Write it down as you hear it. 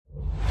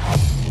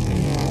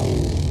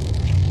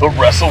the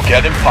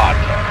WrestleGeddon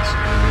Podcast.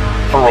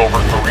 For over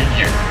 3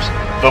 years,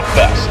 the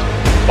best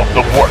of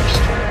the worst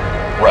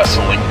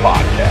wrestling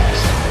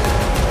podcast.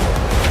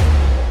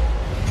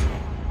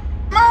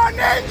 My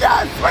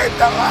ninja, sweep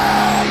the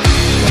leg!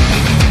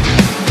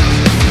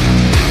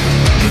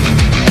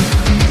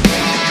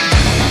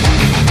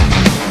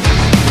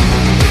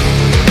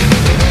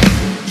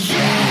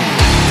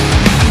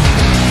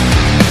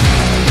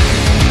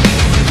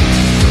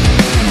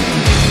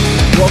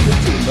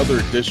 Welcome to another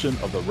edition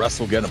of the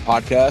WrestleGeddon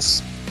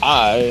Podcast.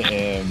 I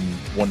am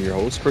one of your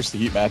hosts, Chris the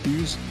Heat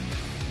Matthews,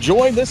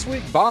 joined this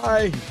week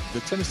by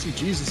the Tennessee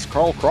Jesus,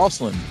 Carl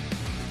Crossland.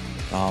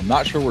 I'm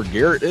not sure where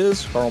Garrett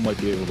is. Carl might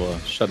be able to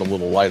shed a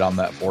little light on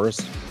that for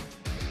us.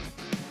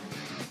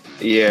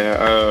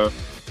 Yeah,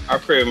 I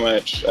pretty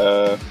much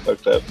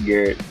looked up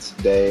Garrett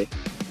today.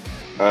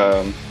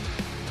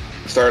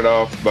 Started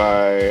off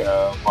by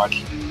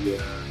watching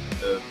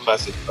the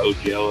classic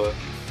Ogella.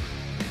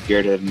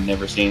 Garrett had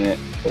never seen it.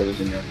 It was,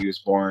 he was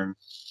born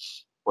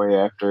way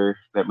after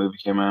that movie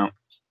came out.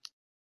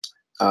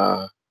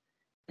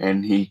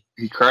 And he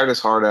cried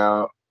his heart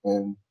out.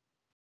 And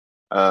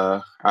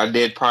I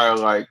did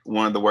probably like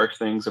one of the worst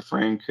things a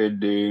friend could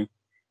do.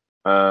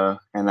 And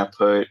I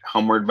put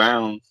Homeward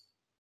Bound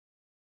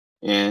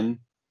in,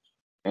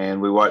 and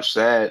we watched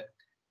that,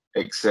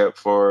 except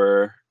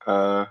for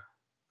I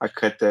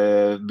cut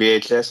the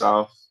VHS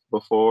off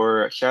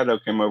before Shadow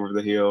came over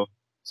the hill.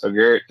 So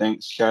Garrett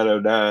thinks Shadow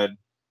died,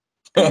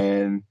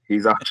 and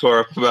he's all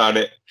tore up about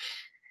it.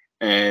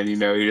 And, he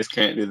just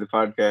can't do the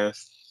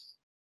podcast.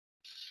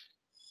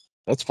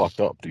 That's fucked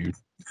up, dude.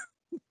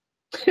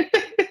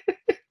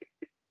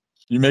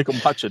 You make him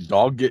watch a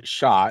dog get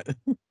shot,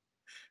 and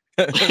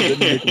then you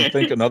make him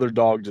think another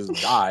dog just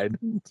died.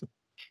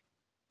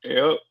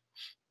 Yep.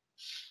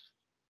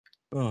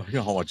 Oh, you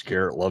know how much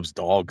Garrett loves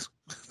dogs.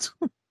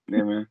 Yeah,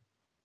 man.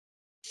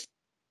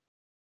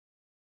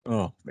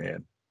 Oh,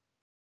 man.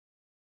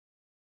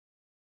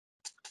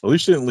 At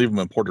least you didn't leave him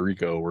in Puerto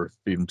Rico or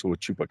feed him to a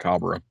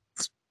chupacabra.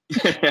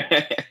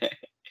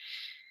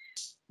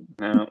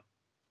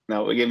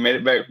 No, we made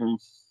it back from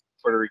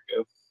Puerto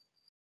Rico.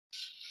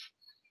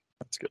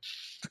 That's good.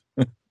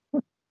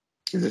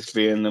 Just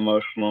being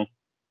emotional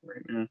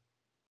right now.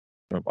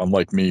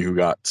 Unlike me, who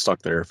got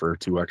stuck there for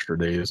 2 extra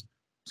days.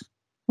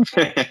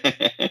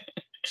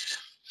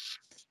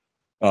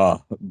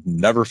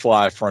 Never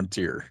fly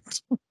Frontier.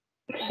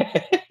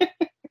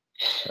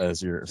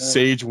 As your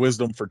sage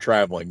wisdom for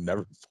traveling,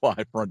 never fly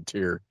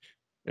Frontier.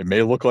 It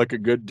may look like a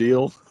good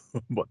deal,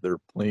 but their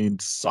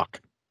planes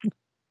suck.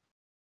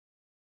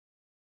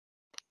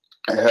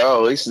 Hell,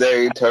 at least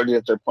they told you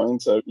that their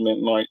planes suck and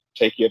didn't like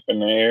take you up in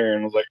the air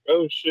and was like,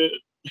 oh shit.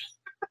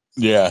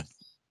 Yeah.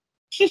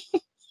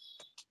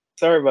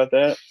 Sorry about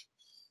that.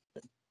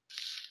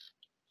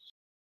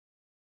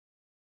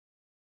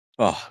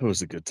 Oh, it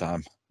was a good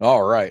time.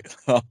 All right.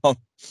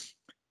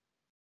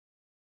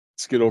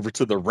 Let's get over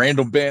to the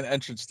random band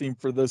entrance theme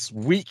for this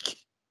week.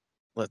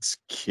 Let's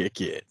kick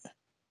it.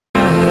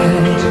 I'm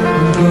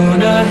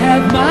gonna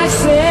have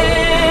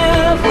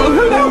myself. Well,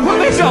 who the hell put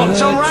this on?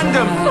 So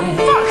random. For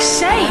fuck's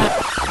sake!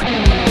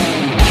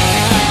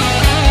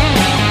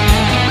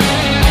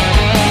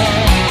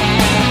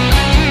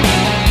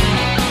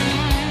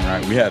 All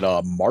right, we had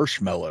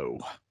Marshmallow.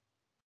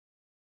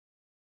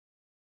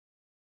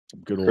 Some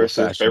good old Chris's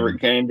fashioned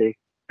favorite candy.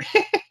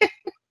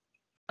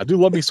 I do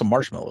love me some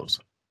marshmallows.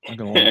 I'm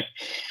not gonna lie.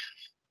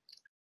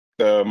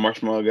 The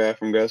marshmallow guy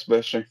from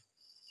Ghostbusters.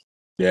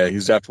 Yeah,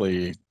 he's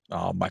definitely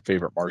my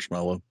favorite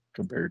marshmallow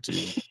compared to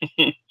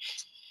the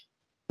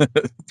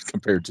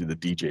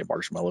DJ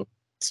Marshmallow.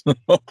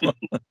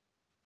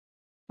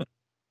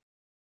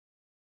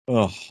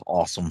 Oh,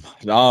 awesome.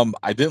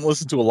 I didn't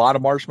listen to a lot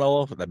of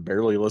Marshmallow. I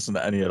barely listened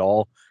to any at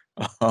all.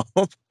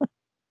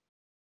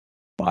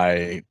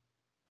 My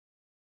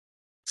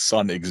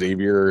son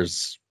Xavier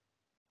it's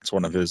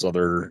one of his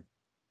other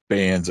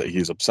bands that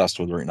he's obsessed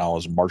with right now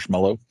is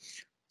Marshmallow.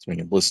 So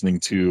I'm listening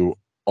to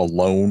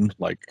Alone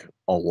like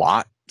a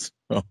lot.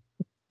 So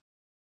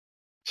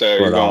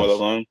you're going with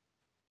Alone?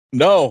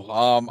 No,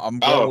 I'm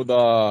going with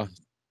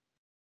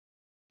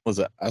was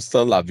it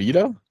Esta La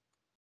Vida?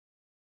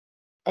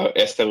 Oh,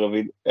 Esta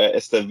Vida. Yep.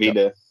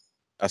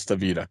 Esta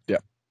Vida.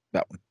 Yep,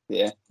 that one.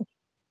 Yeah.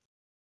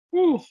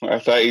 Whew, I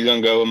thought you were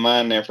going to go with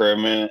mine there for a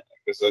minute.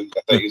 Because I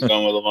thought you was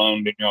going with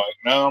Alone. Then you're like,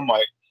 no. I'm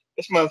like,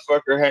 this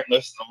motherfucker hadn't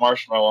listened to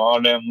Marshmallow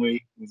all damn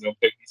week. He's going to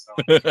pick me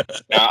something.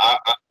 Now,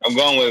 I'm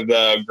going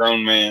with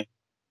Grown Man.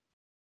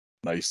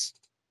 Nice.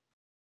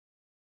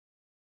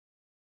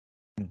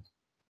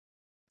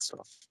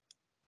 Stuff.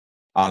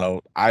 I don't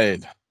know.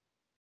 I'm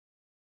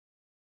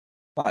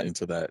not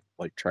into that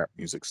like trap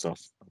music stuff.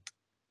 It's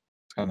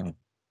kind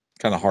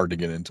of hard to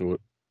get into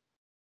it.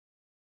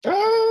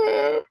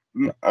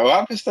 A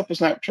lot of this stuff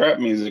is not trap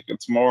music.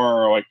 It's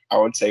more like, I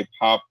would say,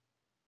 pop.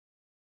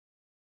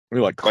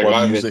 Maybe like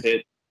club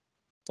music,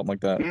 something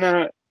like that.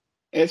 No,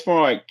 it's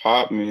more like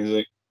pop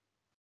music.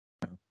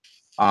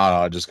 I don't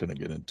know. I just couldn't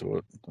get into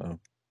it. So,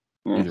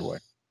 either way.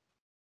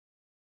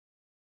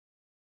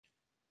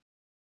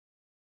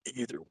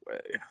 Either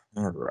way.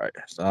 All right.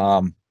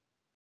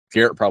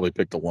 Garrett probably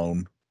picked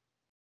Alone.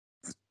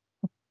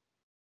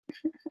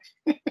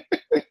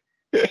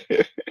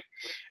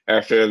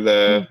 After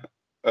the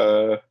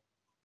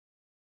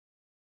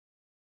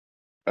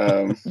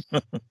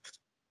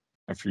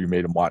After you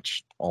made him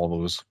watch all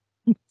those.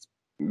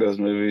 those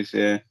movies,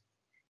 yeah.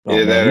 Oh,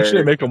 Either man, that you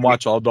should or make him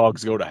watch All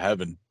Dogs Go to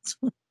Heaven.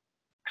 so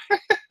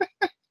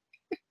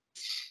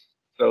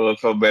he'll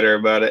feel better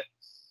about it.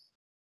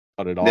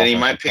 Cut it Then off he after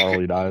might pick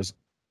Charlie dies.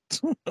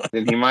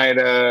 Then he might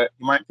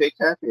pick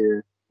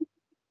Happier.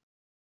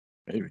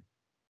 Maybe.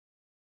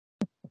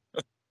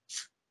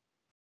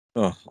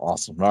 Oh,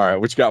 awesome. All right,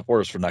 what you got for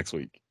us for next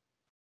week?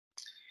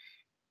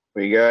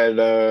 We got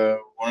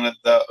one of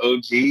the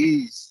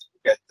OGs.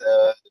 We got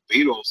the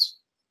Beatles.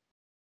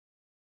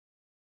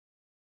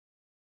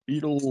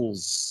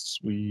 Beatles.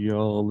 We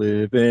all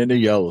live in a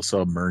yellow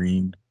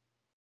submarine.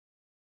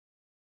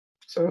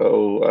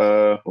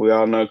 So we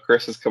all know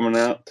Chris is coming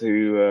out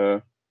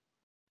to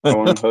I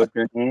Want to Hold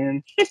Your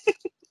Hand.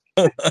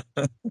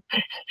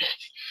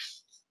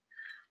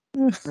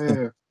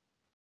 Yeah.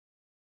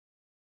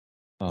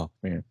 Oh,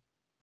 man.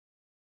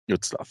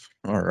 Good stuff.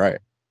 All right.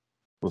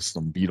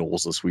 Listen to some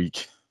Beatles this week.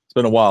 It's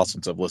been a while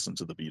since I've listened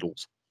to the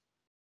Beatles.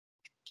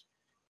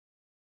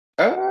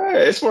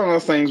 It's one of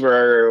those things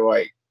where,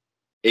 like,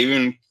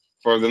 even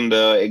for them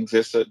to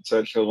exist at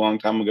such a long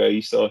time ago,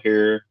 you still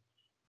hear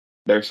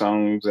their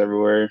songs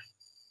everywhere.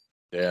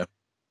 Yeah.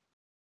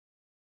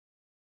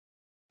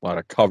 A lot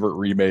of cover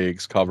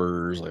remakes,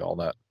 covers, like all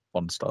that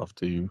fun stuff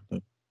too.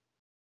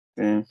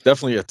 Yeah.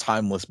 Definitely a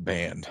timeless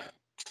band.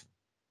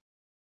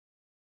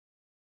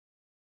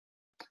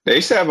 They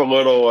used to have a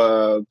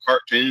little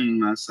cartoon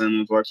my son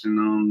was watching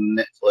on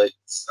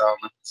Netflix. I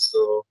don't know if it's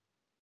still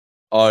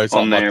Oh, it's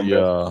on talking there,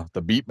 about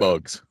the Beat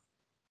Bugs.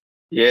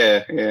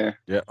 yeah.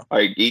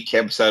 Like each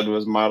episode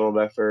was modeled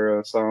after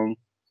a song.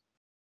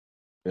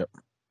 Yep.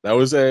 That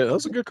was a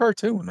good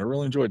cartoon. I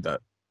really enjoyed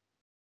that.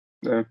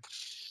 Yeah.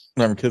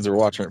 Remember kids were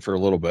watching it for a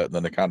little bit and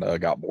then they kind of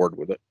got bored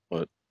with it,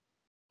 but it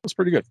was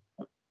pretty good.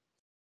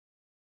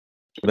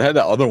 But it had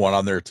that other one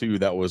on there too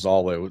that was it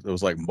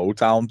was like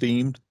Motown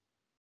themed.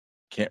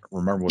 Can't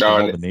remember what the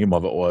hell the name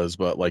of it was,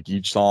 but like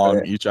each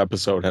song, each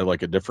episode had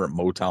like a different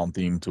Motown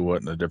theme to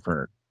it and a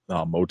different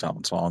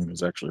Motown song. It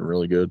was actually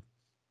really good.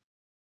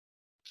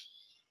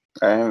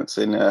 I haven't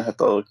seen it. I have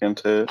to look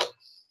into it.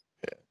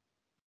 Yeah.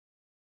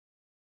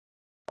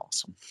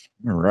 Awesome.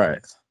 All right.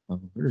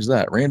 There's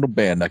that random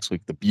band next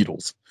week, the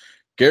Beatles.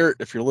 Garrett,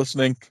 if you're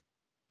listening,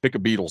 pick a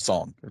Beatles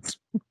song.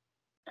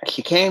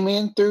 She came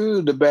in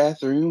through the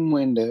bathroom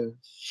window.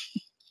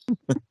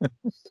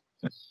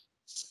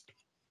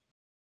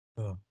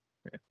 Oh,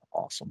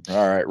 awesome.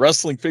 All right.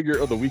 Wrestling figure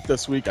of the week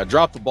this week. I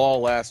dropped the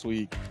ball last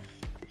week.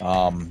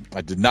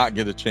 I did not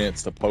get a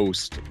chance to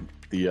post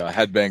the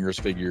Headbangers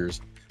figures.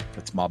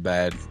 That's my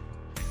bad.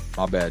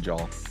 My bad,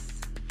 y'all.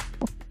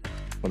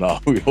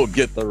 But we will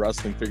get the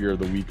wrestling figure of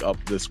the week up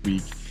this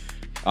week.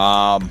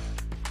 Was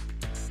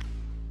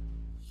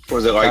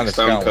it like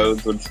Stone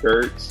Codes with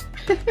skirts?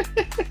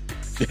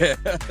 Yeah,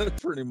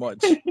 pretty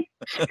much.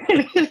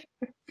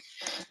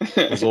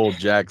 Those old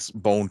Jack's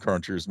bone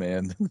crunchers,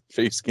 man.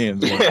 Face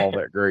scans weren't all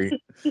that great.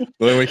 The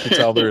only way we can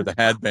tell they're the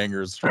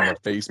Headbangers from the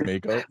face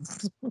makeup.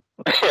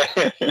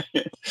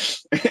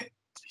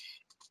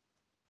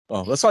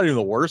 Oh, that's not even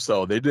the worst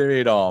though. They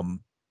did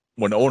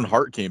when Owen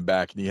Hart came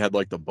back and he had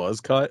like the buzz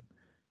cut.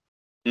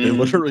 They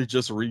literally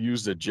just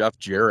reused a Jeff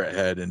Jarrett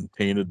head and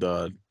painted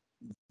a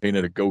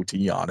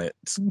goatee on it.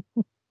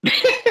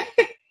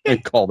 They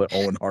called it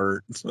Owen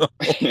Hart.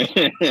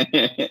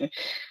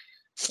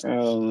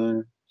 Oh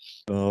man.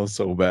 Oh,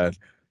 so bad.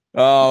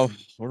 What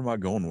am I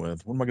going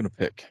with? What am I going to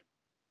pick?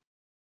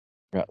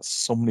 I got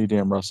so many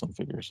damn wrestling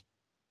figures.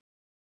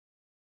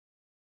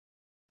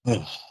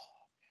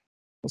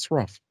 That's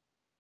rough.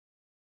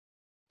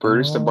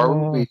 Brutus the Barber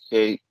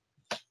Beefcake.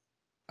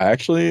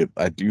 Actually,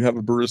 I do have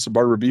a Brutus the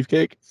Barber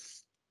Beefcake.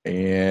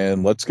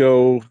 And let's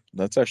go.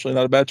 That's actually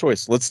not a bad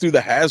choice. Let's do the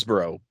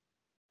Hasbro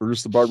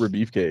Brutus the Barber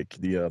Beefcake.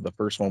 The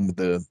first one with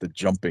the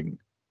jumping.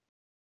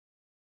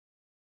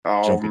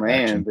 Oh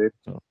man, dude.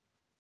 So.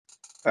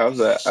 That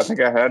was I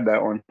think I had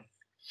that one.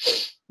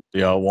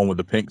 Yeah, one with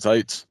the pink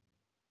tights.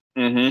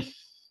 Mm-hmm.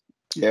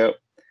 Yep.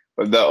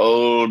 With the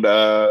old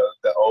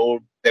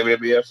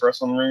WWF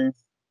wrestling ring.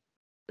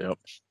 Yep.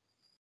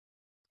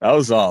 That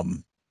was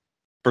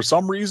for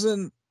some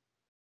reason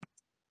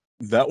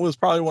that was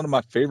probably one of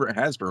my favorite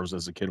Hasbros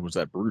as a kid was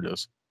that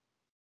Brutus.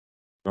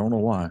 I don't know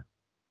why.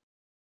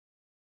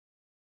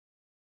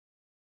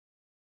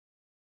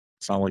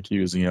 It's not like he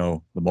was,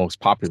 the most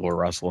popular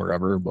wrestler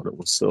ever, but it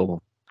was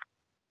still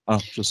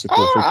just a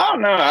cool figure. I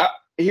don't know.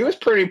 He was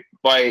pretty,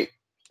 like,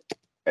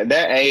 at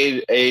that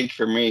age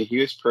for me, he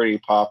was pretty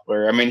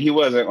popular. I mean, he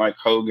wasn't like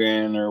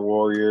Hogan or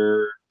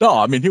Warrior. No,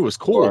 I mean, he was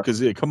cool because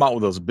he'd come out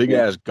with those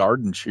big-ass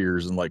garden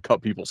shears and, like,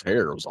 cut people's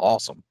hair. It was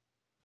awesome.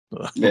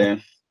 Yeah.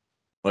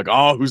 Like,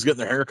 oh, who's getting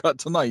their haircut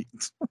tonight?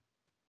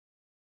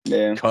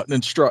 Yeah. Cutting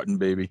and strutting,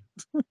 baby.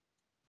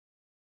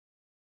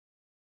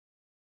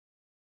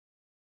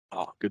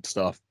 Oh, good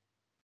stuff.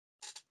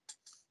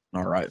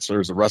 All right, so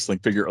there's a wrestling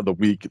figure of the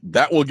week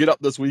that will get up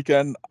this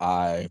weekend.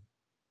 I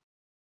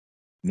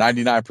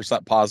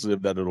 99%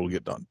 positive that it'll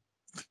get done.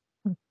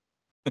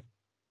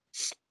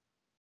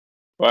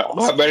 Well, Awesome.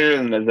 a lot better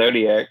than the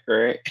Zodiac,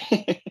 right?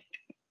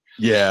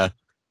 Yeah,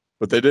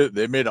 but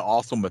they made an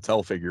awesome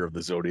Mattel figure of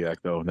the Zodiac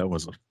though. That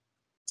was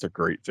it's a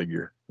great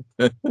figure.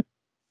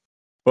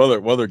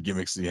 what other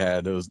gimmicks he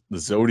had? It was the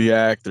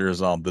Zodiac. There's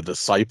the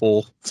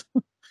Disciple,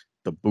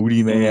 the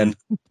Booty Man.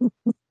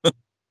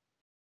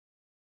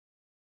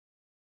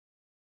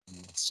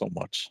 So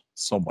much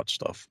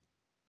stuff.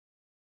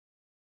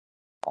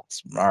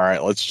 Awesome. All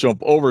right, let's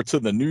jump over to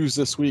the news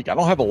this week. I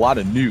don't have a lot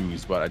of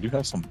news, but I do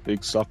have some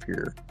big stuff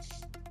here.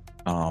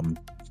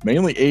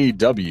 Mainly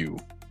AEW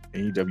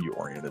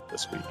oriented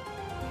this week.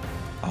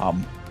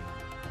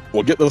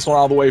 We'll get this one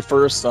out of the way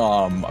first.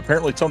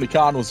 Apparently Tony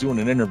Khan was doing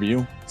an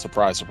interview.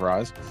 Surprise,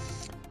 surprise.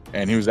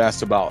 And he was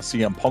asked about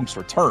CM Punk's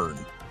return.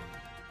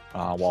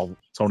 While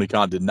Tony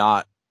Khan did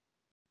not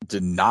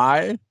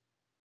deny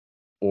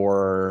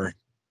or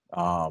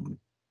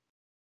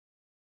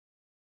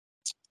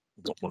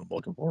what I'm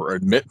looking for,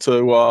 admit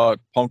to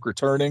Punk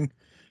returning,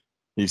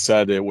 he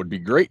said it would be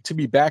great to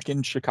be back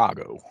in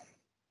Chicago.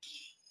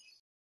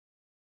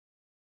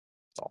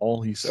 That's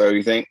all he said. So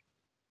you think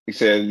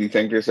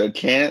there's a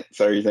chance,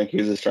 or you think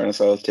he's just trying to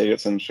sell his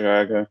tickets in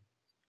Chicago?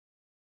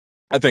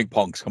 I think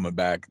Punk's coming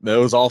back. It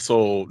was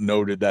also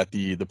noted that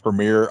the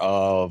premiere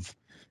of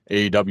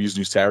AEW's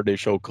new Saturday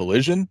show,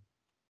 Collision,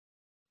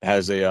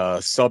 has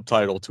a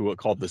subtitle to it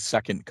called The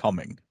Second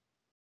Coming.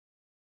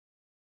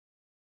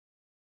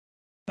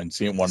 And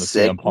seeing one of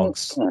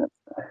Punk's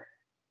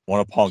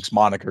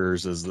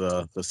monikers is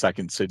the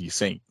Second City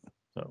Saint.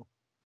 So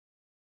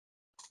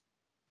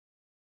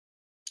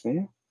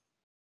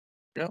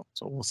yeah,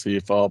 so we'll see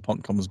if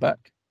Punk comes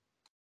back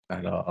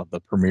at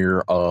the premiere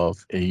of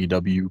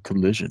AEW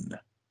Collision.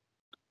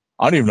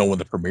 I don't even know when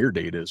the premiere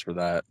date is for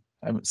that.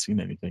 I haven't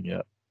seen anything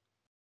yet,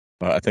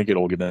 but I think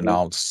it'll get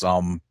announced.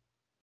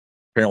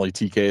 Apparently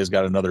TK has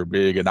got another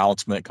big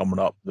announcement coming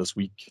up this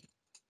week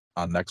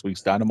on next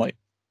week's Dynamite,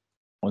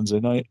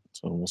 Wednesday night.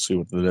 So we'll see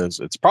what it is.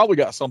 It's probably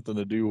got something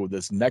to do with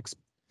this next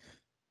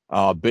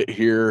bit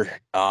here.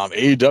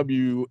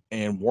 AEW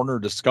and Warner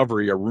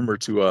Discovery are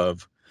rumored to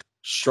have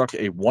struck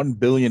a $1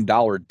 billion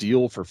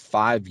deal for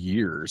 5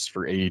 years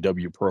for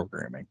AEW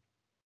programming.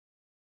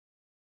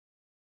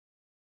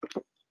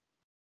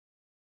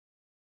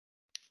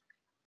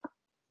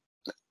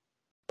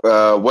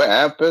 What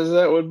app is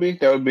that? Would be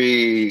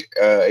HBO.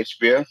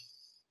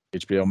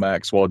 HBO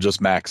Max. Well, just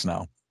Max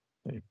now.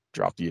 They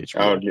dropped the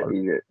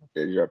HBO.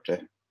 They dropped the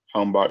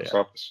home box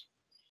office.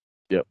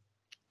 Yep,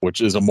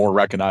 which is a more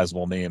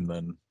recognizable name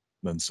than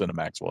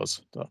Cinemax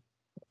was. So,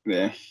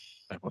 yeah,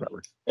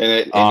 whatever.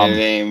 And the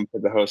name for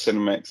the whole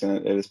Cinemax, and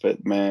it is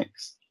put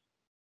Max.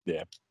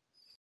 Yeah.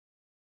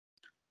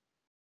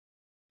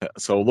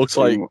 So it looks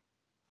like.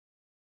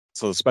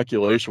 So the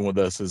speculation with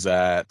this is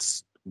that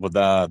with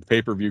the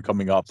pay-per-view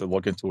coming up, they're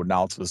looking to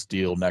announce this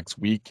deal next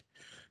week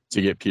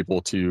to get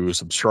people to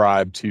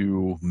subscribe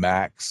to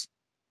Max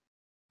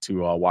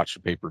to watch the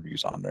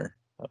pay-per-views on there.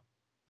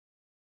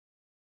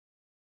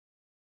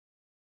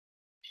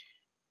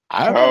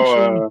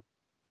 How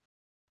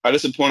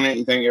disappointed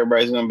you think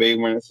everybody's going to be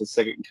when it's the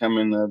second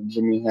coming of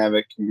Jimmy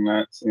Havoc and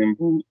not CM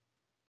Punk?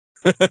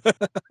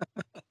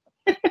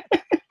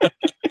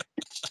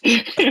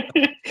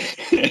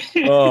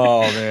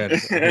 Oh man, I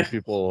think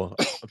people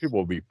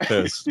will be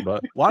pissed,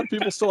 but a lot of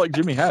people still like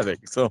Jimmy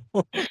Havoc. So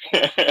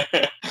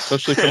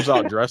especially comes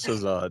out dressed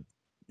as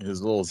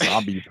his little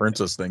zombie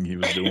princess thing he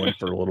was doing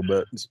for a little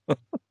bit.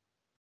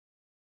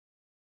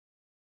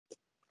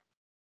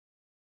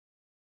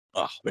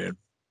 Oh man,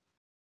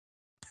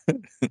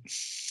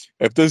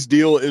 if this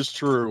deal is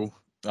true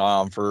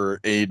for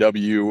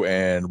AEW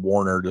and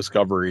Warner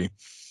Discovery,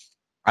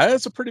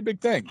 that's a pretty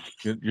big thing.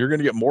 You're going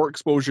to get more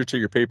exposure to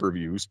your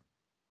pay-per-views.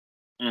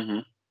 Mm-hmm.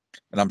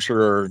 And I'm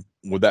sure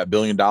with that $1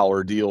 billion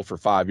deal for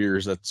 5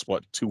 years, that's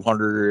what,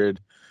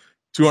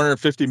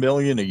 250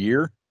 million a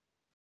year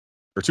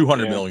or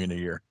 200 million a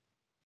year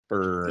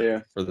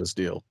for this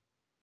deal.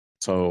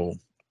 So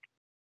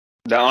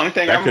the only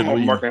thing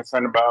I'm more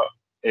concerned about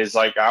is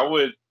like, I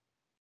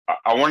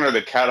wonder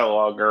the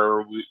catalog,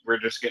 or we're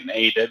just getting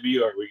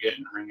AEW, or are we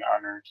getting Ring of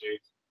Honor too?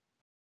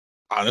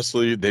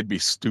 Honestly, they'd be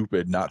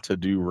stupid not to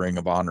do Ring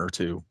of Honor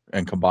too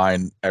and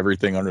combine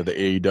everything under the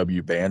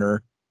AEW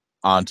banner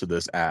onto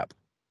this app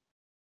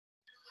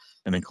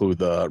and include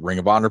the Ring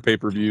of Honor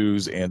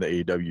pay-per-views and the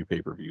AEW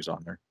pay-per-views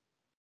on there.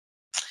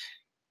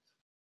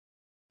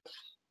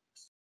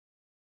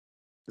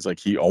 It's like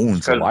he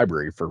owns a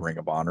library for Ring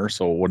of Honor,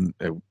 so wouldn't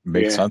it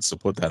make sense to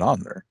put that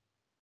on there?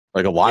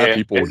 Like a lot of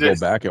people would go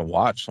back and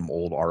watch some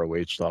old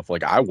ROH stuff.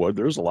 Like I would.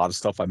 There's a lot of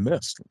stuff I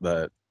missed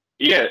that.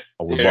 Yeah,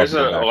 there's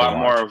a lot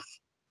more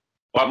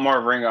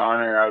of Ring of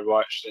Honor I would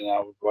watch than I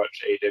would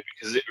watch AEW,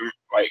 because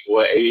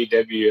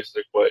AEW is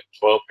like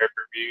 12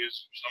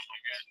 pay-per-views or something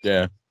like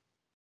that.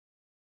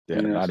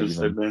 Yeah, not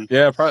even.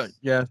 Yeah, probably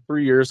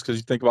 3 years, because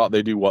you think about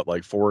they do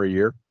 4 a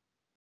year.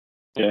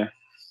 Yeah.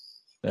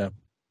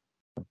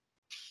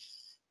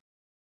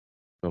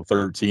 So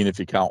 13 if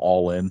you count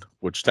All In,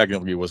 which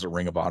technically was a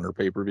Ring of Honor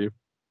pay-per-view.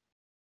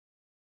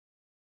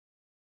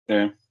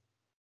 Yeah.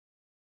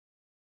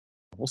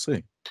 We'll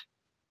see.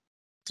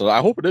 So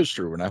I hope it is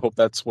true, and I hope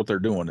that's what they're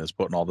doing is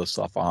putting all this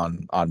stuff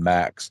on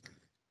Max,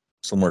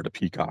 similar to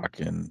Peacock.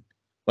 And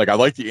like I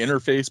like the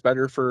interface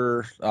better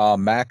for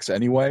Max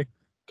anyway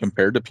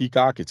compared to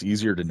Peacock. It's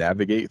easier to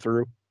navigate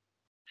through,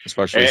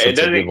 especially since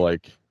they give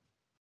like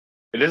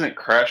it doesn't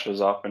crash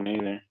as often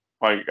either.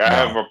 Like I No.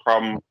 have a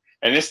problem,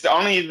 and it's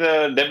only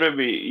the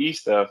WWE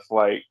stuff.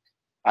 Like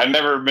I've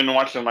never been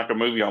watching like a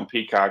movie on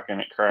Peacock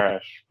and it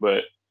crashed,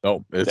 but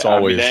no, it's I'll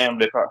always be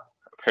damned if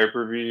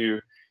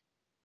pay-per-view.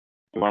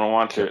 You want to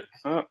watch it?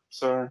 Oh,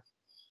 sorry.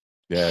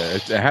 Yeah,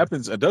 it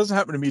happens. It doesn't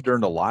happen to me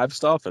during the live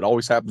stuff. It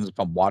always happens if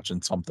I'm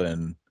watching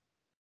something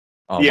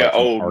like from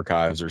old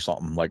archives or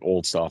something like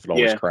old stuff. It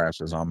always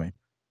crashes on me.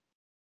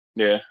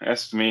 Yeah,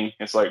 that's me.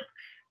 It's like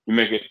you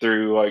make it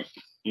through like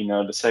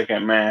the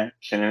second match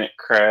and then it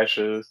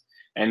crashes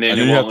and then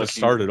you have to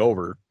start it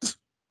over.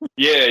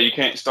 Yeah, you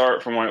can't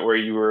start from like where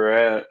you were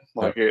at.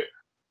 Like it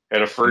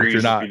at a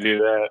freeze if you do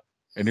that.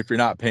 And if you're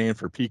not paying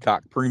for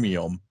Peacock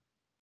Premium,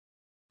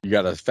 you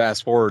got to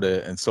fast forward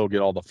it and still get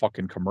all the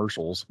fucking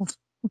commercials.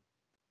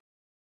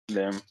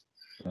 Damn.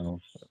 So,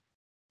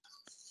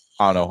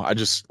 I don't know. I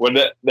just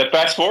the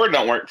fast forward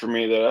don't work for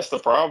me though. That's the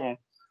problem.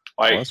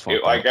 Like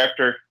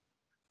after,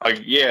 like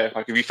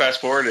if you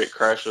fast forward it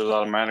crashes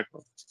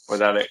automatically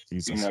without it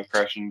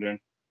crashing. Then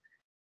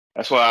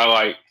that's why I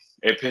like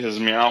it pisses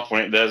me off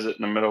when it does it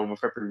in the middle of a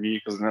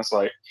pay-per-view because then it's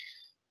like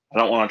I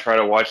don't want to try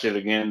to watch it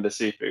again to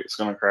see if it's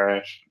gonna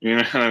crash. You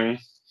know what I mean?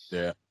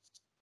 Yeah.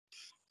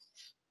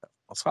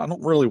 So I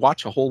don't really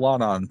watch a whole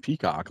lot on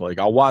Peacock. Like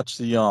I'll watch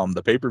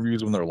the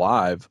pay-per-views when they're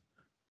live,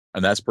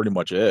 and that's pretty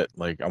much it.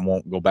 Like I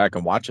won't go back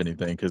and watch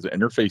anything because the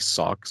interface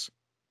sucks.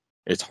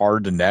 It's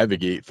hard to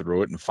navigate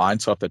through it and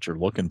find stuff that you're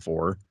looking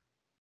for.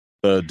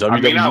 The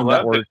WWE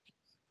Network.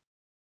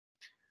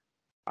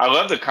 I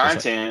love the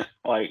content.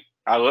 Like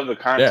I love the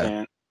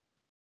content.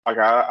 Yeah.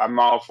 Like I'm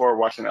all for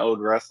watching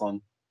old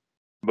wrestling,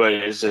 but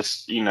it's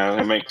just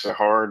it makes it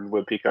hard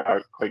with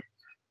Peacock. Like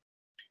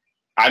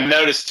I've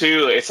noticed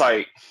too. It's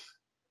like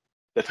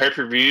the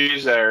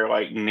pay-per-views that are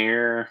like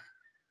near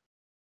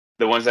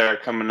the ones that are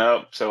coming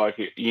up. So like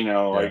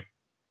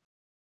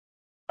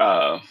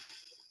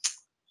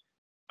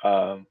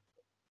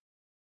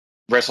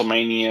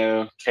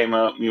WrestleMania came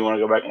up. You want to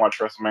go back and watch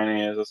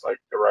WrestleMania? It's like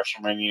the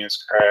WrestleMania's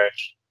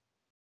crashed.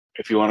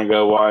 If you want to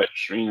go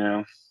watch,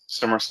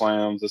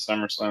 SummerSlams, the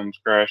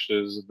SummerSlams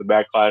crashes, the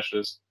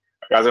Backlashes.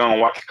 I was going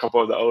to watch a couple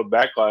of the old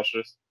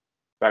Backlashes,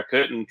 but I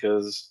couldn't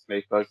because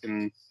they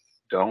fucking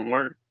don't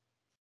work.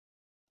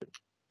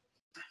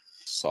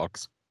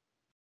 Sucks.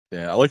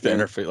 Yeah, I like the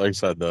interface. Like I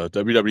said, the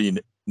WWE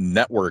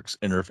Network's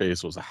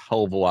interface was a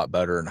hell of a lot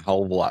better and a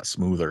hell of a lot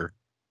smoother.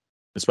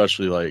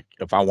 Especially like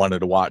if I wanted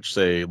to watch,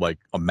 say, like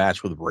a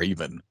match with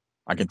Raven,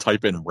 I can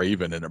type in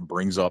Raven and it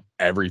brings up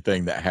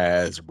everything that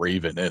has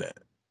Raven in it.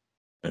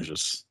 And it's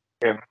just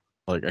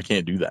like I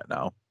can't do that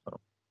now. So.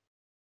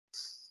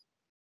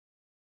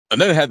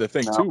 And then it had the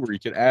thing too where you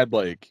could add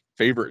like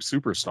favorite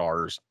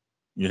superstars.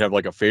 You'd have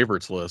like a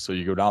favorites list, so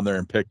you go down there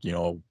and pick,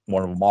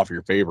 one of them off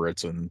your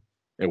favorites, and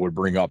it would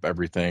bring up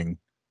everything,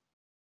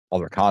 all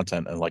their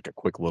content, and like a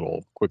quick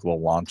little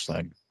launch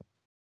thing.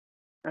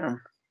 Yeah.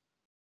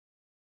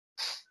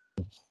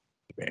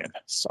 Man,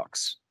 it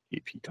sucks.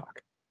 Hate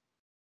Peacock.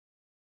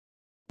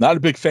 Not a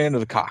big fan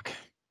of the cock.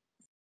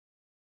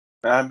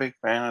 Not a big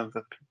fan of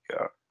the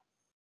Peacock.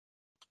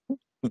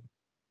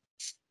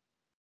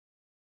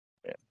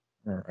 Yeah.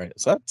 All right,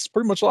 so that's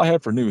pretty much all I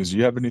have for news. Do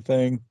you have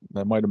anything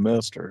that I might have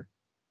missed, or?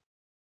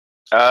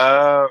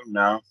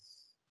 No.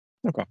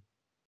 Okay.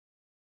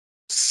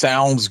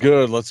 Sounds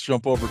good. Let's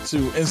jump over to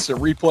Instant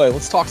Replay.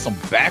 Let's talk some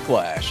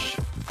Backlash.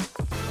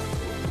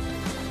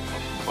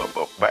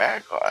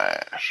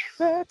 Backlash.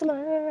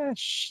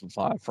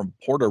 Live from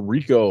Puerto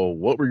Rico.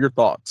 What were your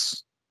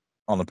thoughts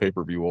on the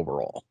pay-per-view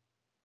overall?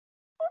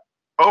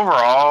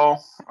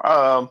 Overall,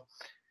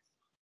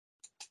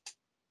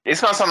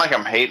 it's gonna sound like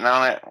I'm hating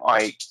on it.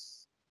 Like,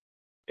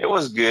 it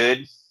was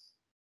good.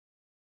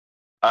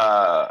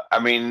 I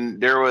mean,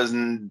 there was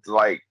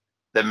like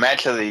the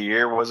match of the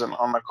year wasn't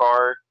on the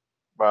card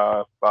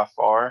by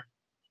far.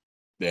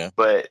 Yeah.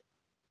 But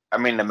I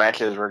mean, the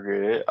matches were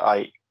good.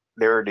 Like,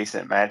 they were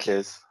decent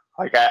matches.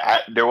 Like,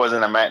 there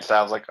wasn't a match that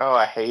I was like, oh,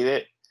 I hate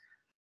it.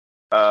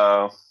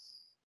 But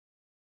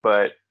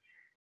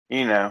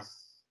you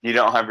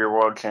don't have your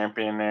world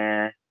champion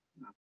there.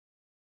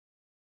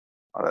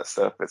 All that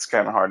stuff. It's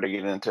kind of hard to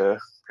get into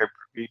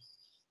pay-per-view.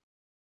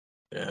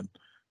 Yeah.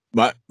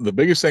 But the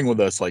biggest thing with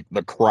this, like,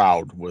 the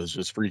crowd was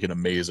just freaking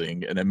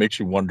amazing, and it makes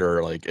you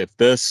wonder, like, if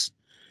this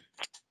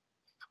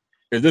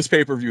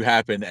pay-per-view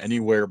happened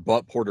anywhere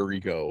but Puerto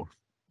Rico,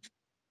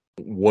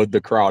 would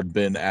the crowd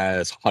been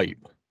as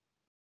hype,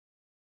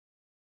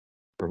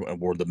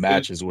 or the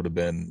matches would have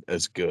been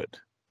as good?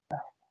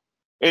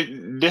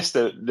 This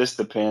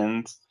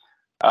depends.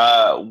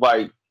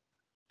 Like,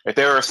 if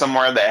there were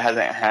somewhere that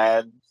hasn't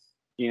had,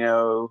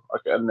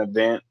 like an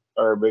event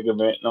or a big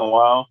event in a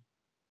while,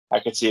 I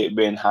could see it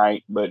being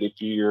hype. But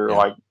if you're Yeah.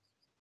 like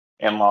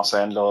in Los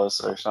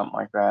Angeles or something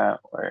like that,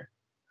 where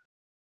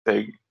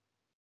they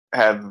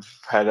have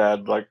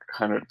had like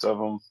hundreds of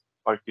them,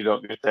 like you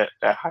don't get that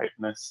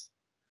hypeness.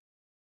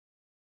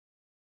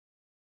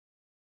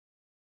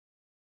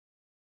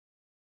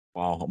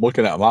 Wow, I'm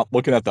looking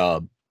at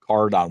the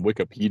card on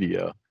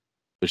Wikipedia.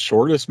 The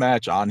shortest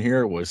match on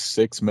here was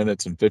 6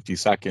 minutes and 50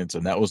 seconds,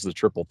 and that was the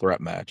triple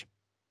threat match.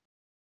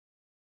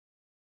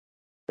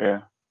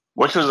 Yeah,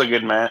 which was a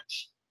good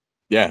match.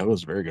 Yeah, it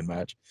was a very good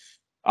match.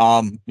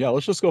 Yeah,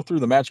 let's just go through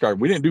the match card.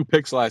 We didn't do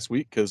picks last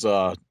week because,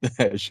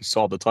 as you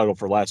saw the title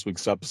for last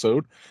week's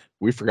episode,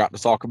 we forgot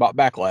to talk about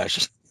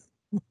Backlash.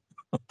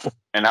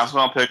 And I was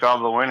gonna pick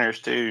all the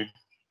winners too.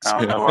 I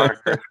don't know why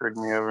Chris screwed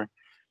me over.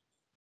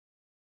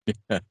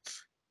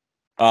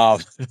 Yeah.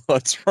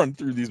 Let's run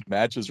through these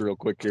matches real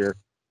quick here.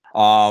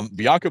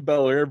 Bianca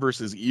Belair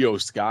versus Io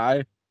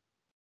Sky.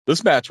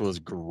 This match was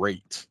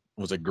great.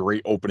 It was a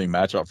great opening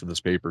matchup for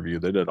this pay-per-view.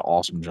 They did an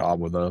awesome job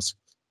with us.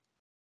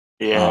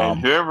 Yeah,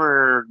 and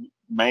whoever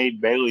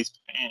made Bailey's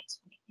pants,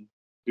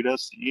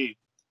 kudos to you.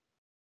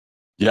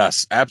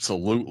 Yes,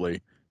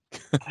 absolutely.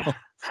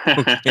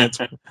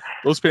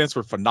 Those pants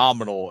were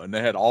phenomenal, and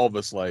they had all of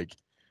us like,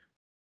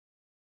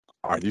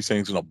 are these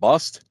things gonna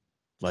bust?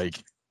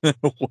 Like,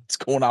 what's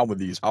going on with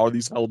these? How are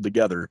these held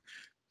together?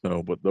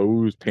 No, but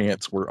those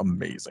pants were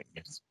amazing.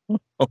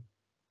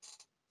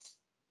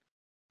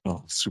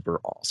 Oh, super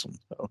awesome.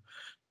 So,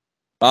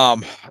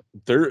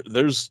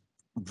 there's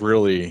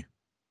really,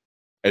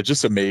 it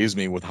just amazed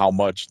me with how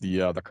much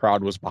the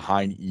crowd was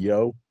behind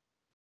Io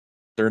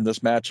during this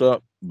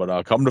matchup.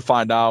 But come to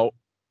find out,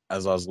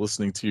 as I was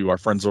listening to our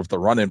friends with the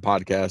Run-In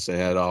podcast, they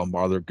had our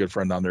other good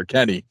friend down there,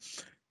 Kenny,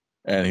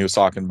 and he was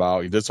talking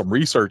about, he did some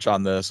research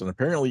on this, and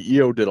apparently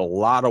Io did a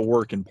lot of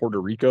work in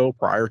Puerto Rico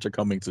prior to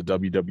coming to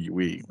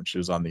WWE when she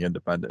was on the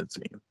independent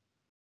scene.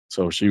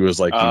 So she was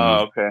like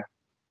okay.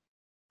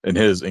 In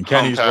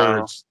Kenny's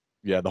words,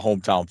 yeah, the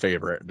hometown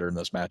favorite during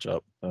this matchup.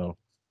 So,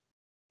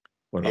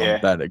 but yeah,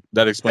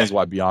 that explains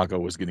why Bianca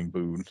was getting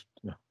booed.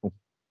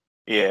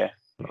 Yeah.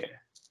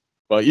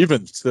 But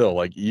even still,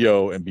 like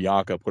Io and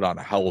Bianca put on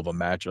a hell of a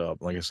matchup.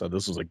 Like I said,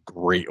 this was a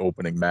great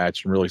opening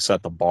match and really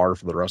set the bar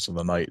for the rest of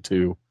the night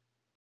too.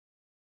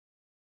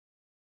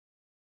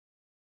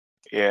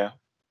 Yeah,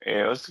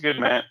 it was a good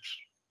match.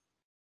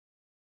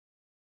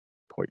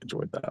 Quite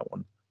enjoyed that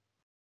one.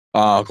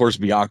 Of course,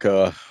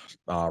 Bianca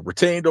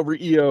retained over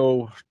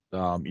Io,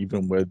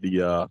 even with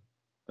the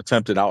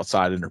attempted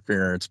outside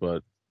interference,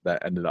 but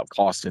that ended up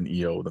costing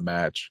Io the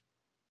match.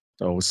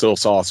 So we still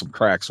saw some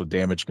cracks with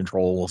damage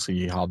control. We'll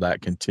see how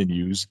that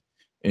continues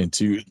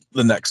into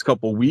the next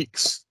couple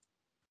weeks.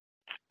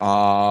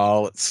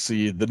 Let's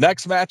see. The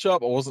next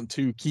matchup I wasn't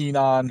too keen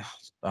on.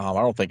 I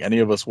don't think any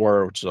of us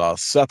were, which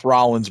is Seth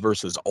Rollins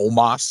versus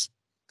Omos.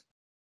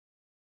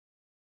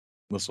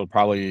 This would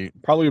probably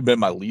have been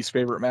my least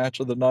favorite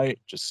match of the night,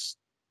 just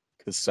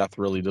because Seth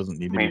really doesn't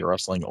need to be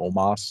wrestling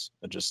Omos.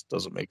 It just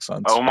doesn't make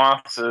sense.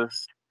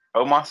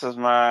 Omos is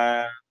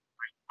my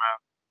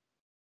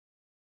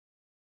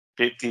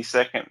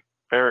 52nd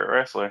favorite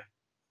wrestler.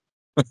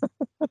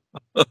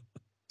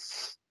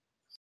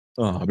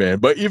 Oh man,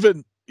 but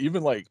even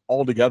like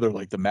all together,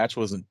 like the match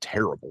wasn't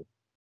terrible.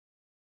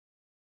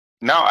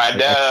 No, I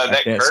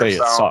can't say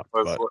it sucked,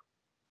 but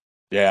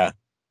yeah.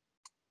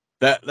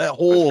 That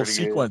whole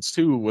sequence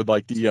too, with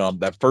like the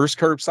that first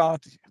curb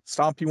stomp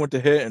he went to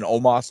hit and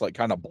Omos like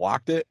kind of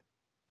blocked it.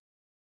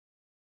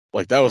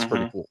 Like that was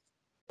pretty cool.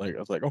 Like I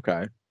was like,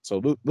 okay,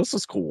 so this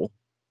is cool.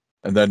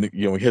 And then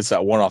he hits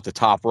that one off the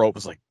top rope.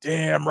 It's like,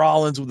 damn,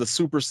 Rollins with the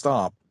super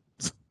stomp.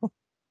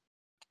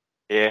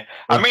 Yeah,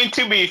 I mean,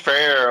 to be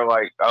fair,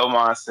 like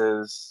Omos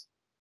has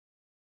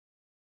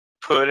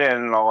put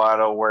in a lot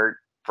of work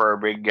for a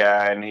big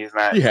guy, and he's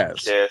not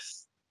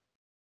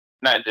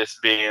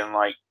just being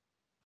like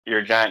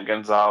your Giant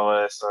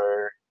Gonzalez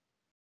or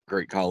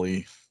Great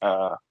Khali,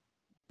 or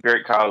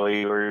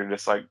you're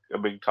just like a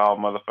big tall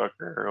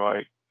motherfucker.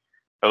 Like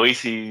at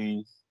least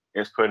he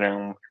is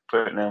putting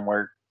in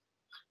work.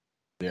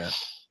 Yeah,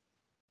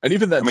 and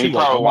even that. I mean, he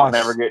probably won't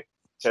never get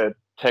to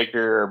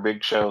Taker or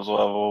Big Show's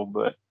level,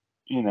 but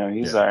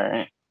he's all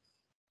right.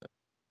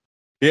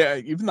 Yeah,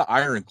 even the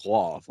Iron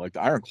Claw, like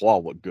the Iron Claw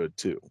looked good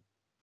too.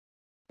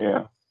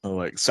 Yeah.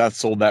 Like Seth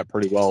sold that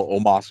pretty well.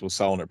 Omos was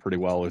selling it pretty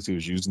well as he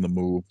was using the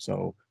move.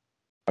 So,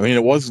 I mean,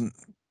 it wasn't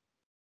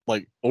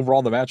like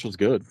overall the match was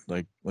good.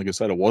 Like I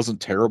said, it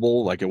wasn't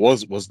terrible. Like it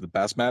was the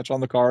best match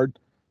on the card.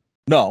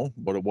 No,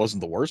 but it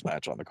wasn't the worst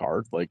match on the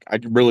card. Like I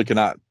really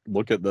cannot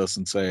look at this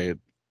and say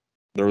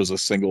there was a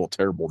single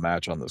terrible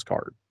match on this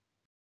card.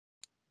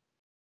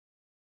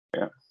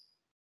 Yeah.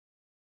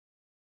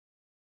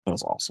 That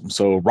was awesome.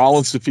 So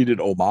Rollins defeated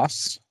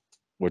Omos,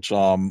 which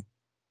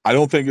I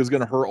don't think is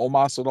going to hurt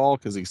Omos at all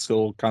because he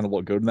still kind of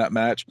looked good in that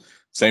match.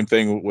 Same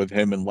thing with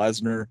him and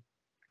Lesnar,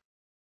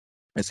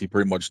 as he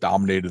pretty much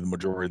dominated the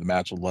majority of the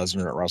match with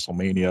Lesnar at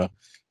WrestleMania.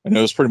 And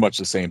it was pretty much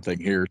the same thing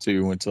here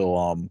too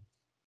until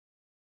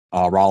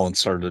Rollins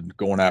started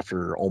going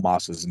after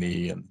Omos's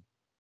knee and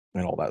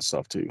all that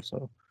stuff too.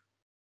 So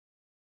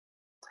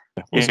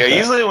yeah,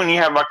 usually when you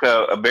have like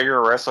a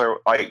bigger wrestler,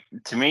 like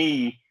to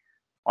me,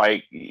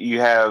 like you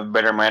have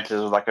better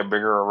matches with like a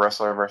bigger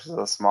wrestler versus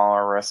a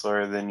smaller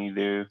wrestler than you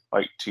do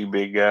like two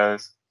big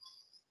guys.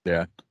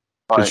 Yeah,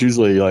 Like, it's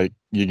usually like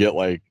you get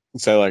like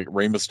say like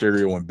Rey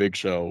Mysterio and Big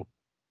Show,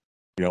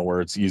 you know, where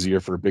it's easier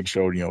for Big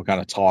Show to, you know,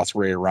 kind of toss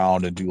Rey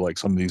around and do like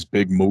some of these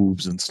big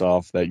moves and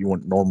stuff that you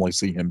wouldn't normally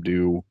see him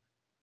do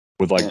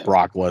with like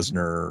Brock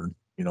Lesnar,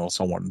 you know,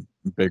 someone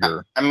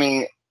bigger. I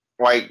mean,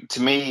 like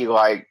to me,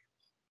 like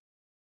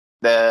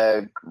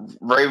the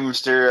Rey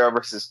Mysterio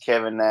versus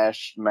Kevin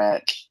Nash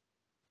match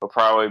will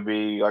probably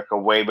be like a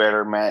way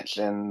better match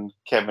than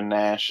Kevin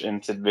Nash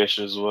and Sid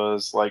Vicious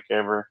was like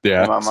ever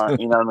in my mind.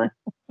 You know what I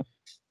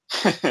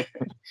mean?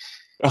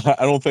 I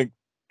don't think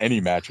any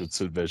match with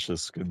Sid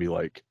Vicious could be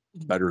like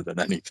better than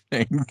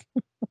anything.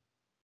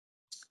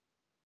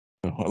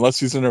 Unless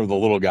he's in there with a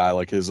little guy,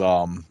 like his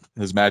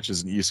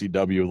matches in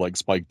ECW, like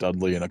Spike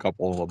Dudley and a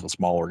couple of the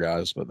smaller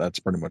guys, but that's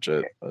pretty much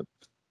it. But,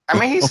 I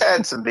mean, he's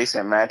had some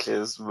decent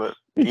matches, but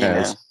you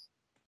know.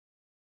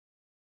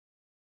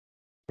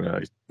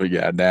 But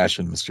yeah, Nash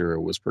and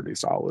Mysterio was pretty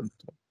solid.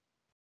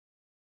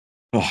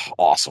 Oh,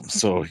 awesome.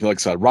 So, like I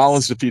said,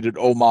 Rollins defeated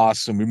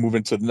Omos, and we move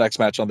into the next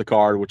match on the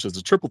card, which is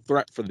a triple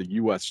threat for the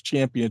U.S.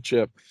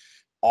 Championship.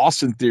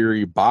 Austin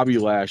Theory, Bobby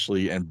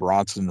Lashley, and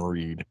Bronson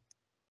Reed.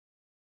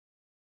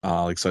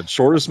 Like I said,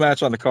 shortest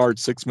match on the card,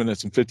 6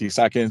 minutes and 50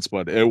 seconds,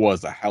 but it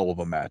was a hell of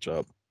a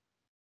matchup.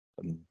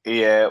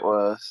 Yeah, it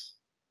was.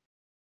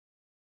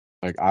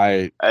 Like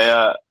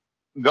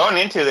going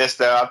into this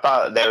though, I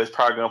thought they was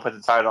probably going to put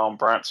the title on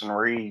Bronson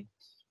Reed.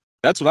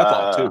 That's what I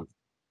thought too.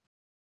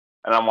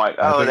 And I'm like,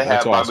 oh, they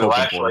have Bobby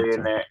Lashley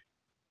in there.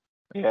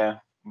 Yeah,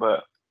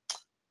 but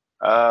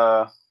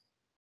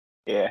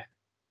yeah.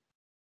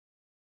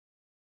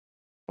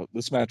 But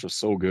this match was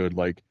so good.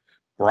 Like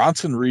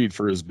Bronson Reed,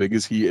 for as big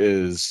as he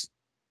is,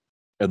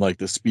 and like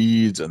the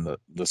speeds and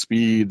the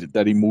speed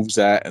that he moves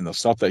at and the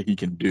stuff that he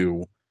can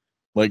do,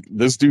 like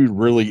this dude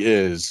really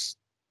is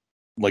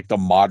like the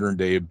modern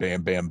day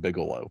Bam Bam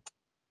Bigelow.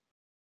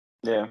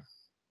 Yeah.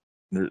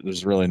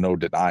 There's really no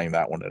denying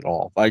that one at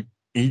all. Like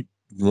he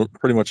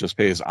pretty much just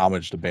pays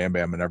homage to Bam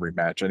Bam in every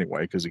match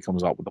anyway, because he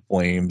comes out with the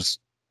flames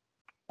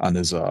on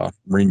his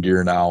ring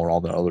gear now and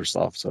all the other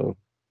stuff. So,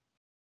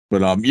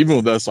 but even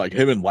with this, like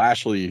him and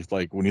Lashley,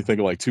 like when you think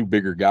of like two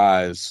bigger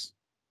guys,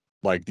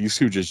 like these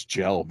two just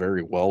gel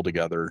very well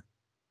together.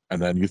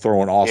 And then you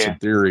throw in Austin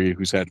Theory,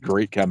 who's had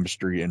great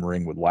chemistry in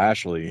ring with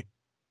Lashley.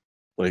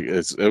 Like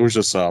it was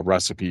just a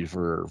recipe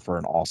for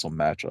an awesome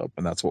matchup,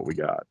 and that's what we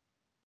got.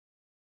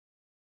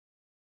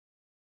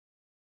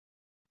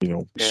 You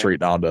know,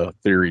 straight down to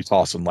Theory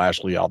tossing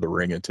Lashley out of the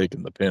ring and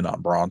taking the pin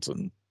on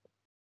Bronson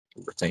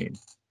to retain.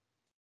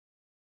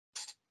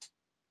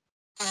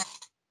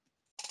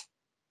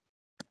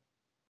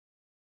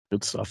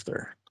 Good stuff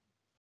there.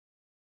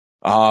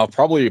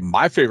 Probably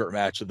my favorite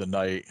match of the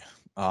night,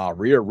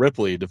 Rhea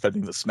Ripley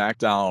defending the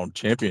SmackDown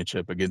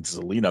Championship against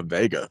Zelina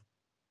Vega.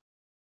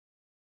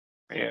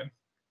 Yeah,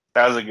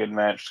 that was a good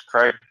match.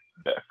 The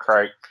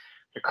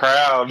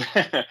crowd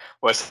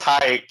was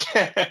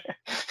hyped.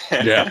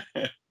 Yeah.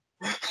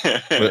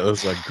 It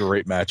was a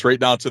great match. Right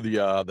down to the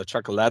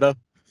chocolata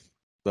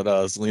that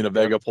Zelina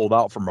Vega pulled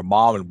out from her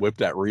mom and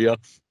whipped at Rhea.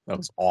 That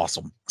was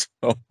awesome.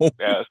 Yeah, it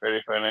was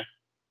pretty funny.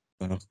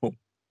 And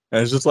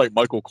it's just like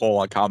Michael Cole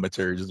on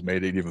commentary just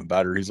made it even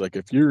better. He's like,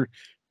 if you're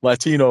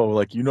Latino,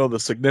 like, you know the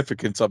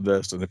significance of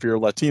this. And if you're a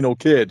Latino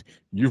kid,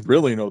 you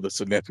really know the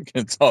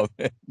significance of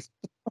it.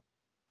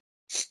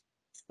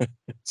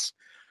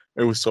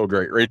 It was so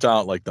great. Right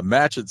down, like the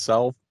match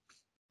itself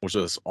was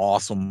just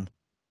awesome.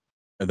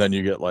 And then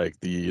you get like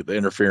the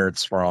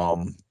interference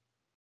from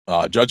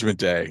Judgment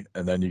Day,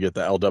 and then you get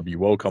the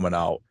LWO coming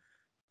out.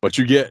 But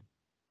you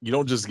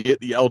don't just get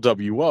the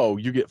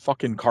LWO, you get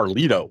fucking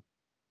Carlito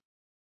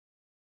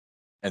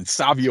and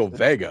Savio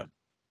Vega.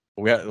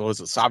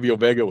 Savio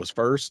Vega was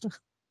first? Was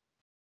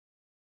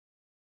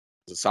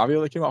it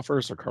Savio that came out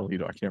first or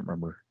Carlito? I can't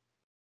remember.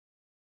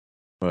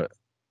 But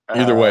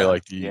either way,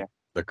 like the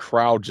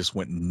crowd just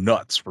went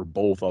nuts for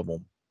both of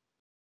them.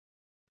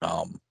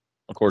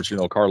 Of course, you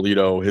know,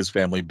 Carlito, his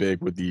family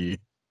big with the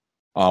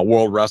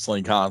World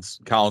Wrestling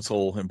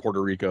Council in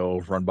Puerto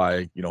Rico, run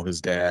by, you know, his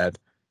dad.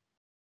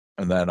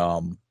 And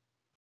then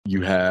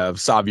you have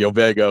Savio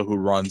Vega, who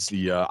runs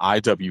the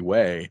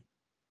IWA.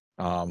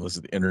 This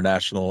is the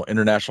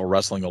International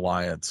Wrestling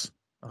Alliance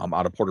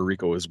out of Puerto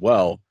Rico as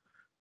well.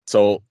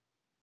 So,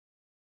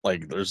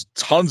 like, there's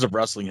tons of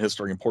wrestling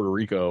history in Puerto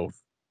Rico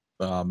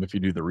if you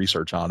do the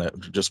research on it,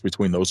 just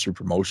between those two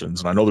promotions.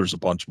 And I know there's a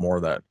bunch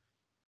more that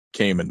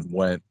came and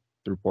went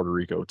through Puerto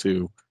Rico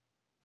too.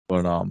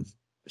 But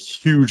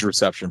huge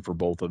reception for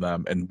both of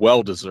them and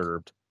well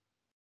deserved.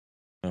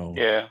 So,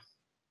 yeah.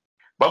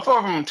 Both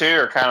of them too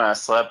are kind of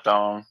slept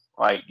on.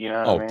 Like, you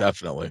know what I mean?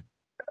 Definitely.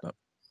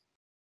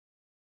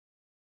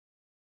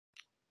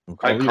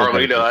 Like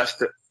Carlito,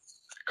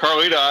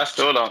 I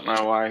still don't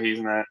know why he's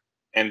not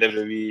and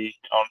WWE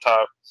on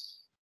top.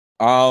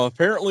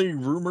 Apparently,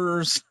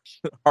 rumors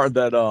are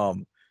that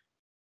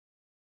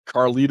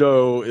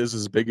Carlito is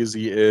as big as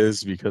he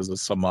is because of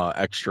some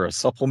extra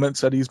supplements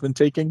that he's been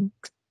taking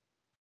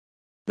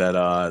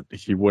that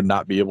he would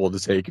not be able to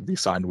take if he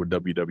signed with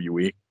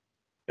WWE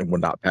and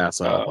would not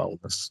pass a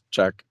wellness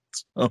check.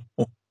 So,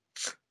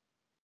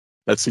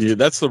 that's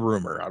the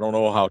rumor. I don't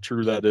know how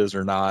true that is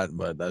or not,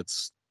 but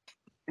that's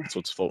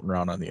what's floating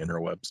around on the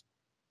interwebs.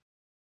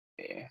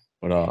 Yeah,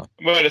 but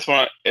it's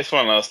one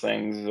of those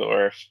things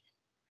where if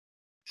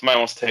somebody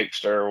wants to take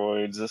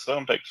steroids, just let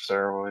them take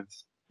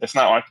steroids. It's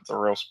not like it's a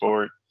real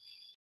sport.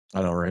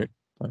 I know, right?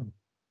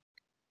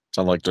 It's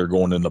not like they're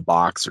going in the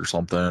box or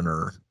something,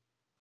 or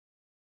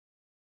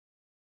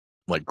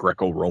like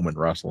Greco-Roman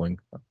wrestling.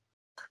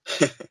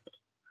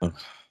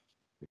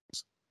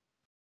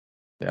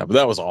 Yeah, but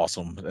that was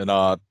awesome. And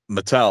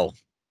Mattel,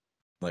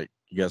 like,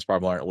 you guys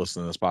probably aren't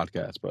listening to this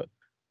podcast, but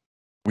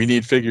we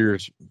need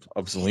figures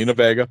of Zelina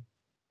Vega.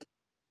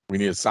 We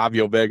need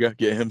Savio Vega,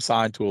 get him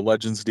signed to a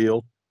Legends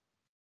deal.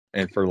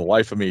 And for the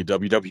life of me,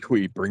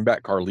 WWE, bring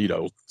back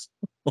Carlito.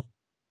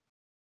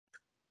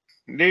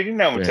 Dude, you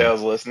know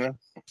Mattel's listening.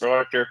 We're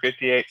like their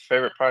 58th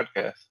favorite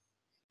podcast.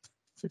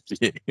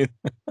 58.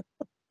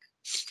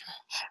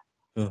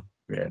 Oh,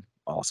 man,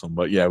 awesome.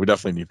 But yeah, we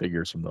definitely need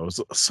figures from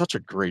those. Such a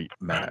great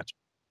match.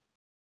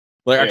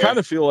 Like, yeah. I kind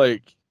of feel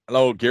like, I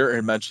know Garrett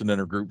had mentioned in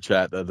a group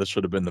chat that this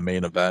should have been the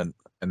main event,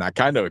 and I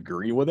kind of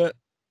agree with it.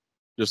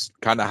 Just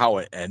kind of how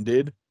it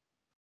ended.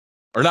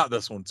 Or not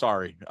this one,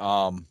 sorry.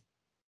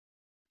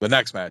 The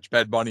next match,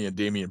 Bad Bunny and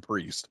Damian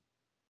Priest.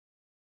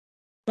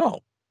 No.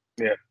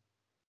 Yeah.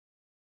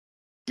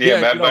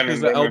 Yeah, Bad Bunny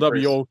because the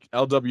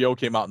LWO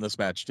came out in this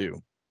match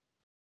too.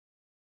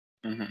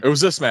 Mm-hmm. It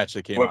was this match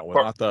that came out with,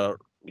 not the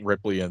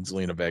Ripley and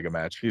Zelina Vega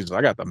match. Jesus,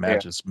 I got the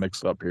matches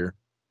mixed up here.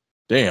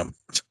 Damn.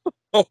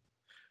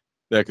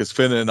 Yeah, because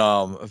Finn and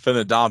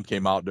Dom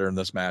came out during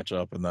this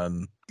matchup, and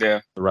then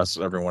the rest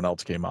of everyone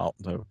else came out.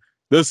 So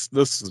this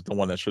is the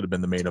one that should have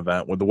been the main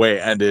event. With the way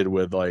it ended,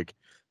 with like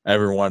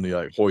everyone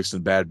like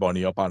hoisting Bad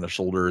Bunny up on the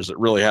shoulders, it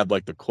really had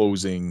like the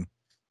closing,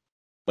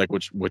 like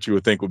what you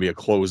would think would be a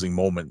closing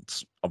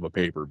moment of a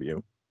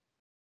pay-per-view.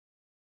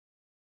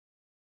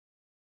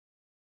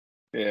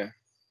 Yeah.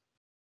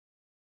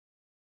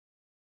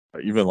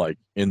 Even like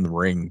in the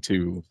ring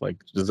too, like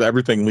just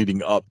everything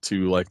leading up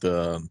to like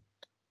the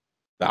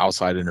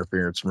outside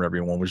interference from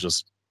everyone was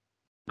just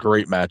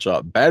great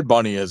matchup. Bad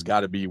Bunny has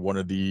got to be one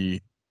of the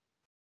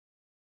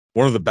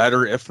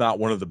better, if not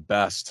one of the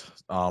best,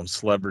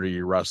 celebrity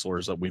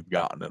wrestlers that we've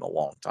gotten in a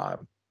long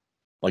time.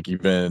 Like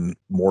even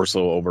more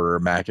so over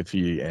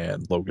McAfee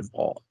and Logan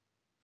Paul.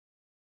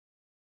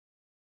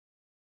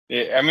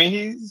 Yeah, I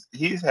mean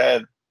he's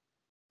had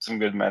some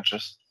good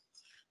matches.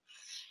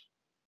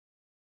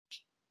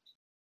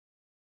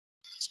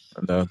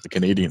 And the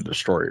Canadian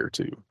Destroyer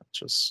too. It's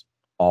just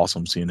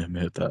awesome seeing him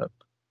hit that.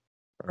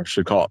 Or I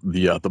should call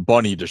it the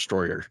Bunny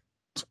Destroyer.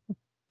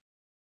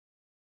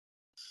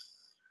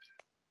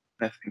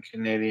 Nothing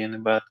Canadian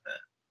about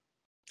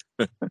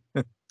that.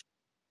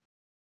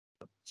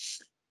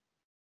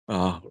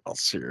 What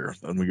else here?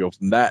 Then we go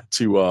from that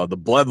to the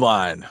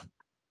Bloodline.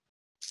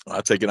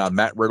 Taking on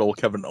Matt Riddle,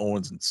 Kevin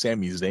Owens, and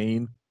Sami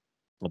Zayn.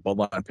 The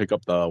Bloodline pick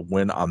up the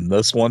win on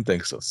this one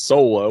thanks to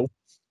Solo,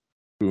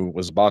 who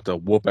was about to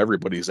whoop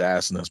everybody's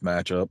ass in this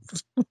matchup,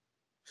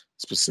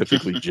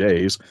 specifically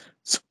Jay's.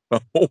 So,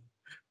 you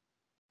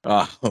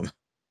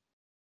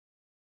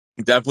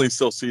definitely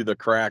still see the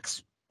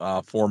cracks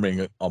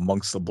forming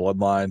amongst the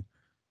Bloodline.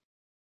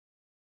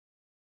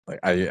 Like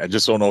I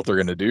just don't know what they're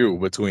gonna do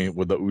with the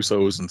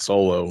Usos and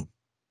Solo.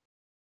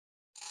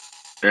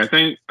 Yeah,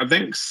 I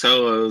think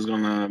Solo is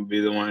gonna be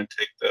the one to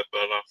take the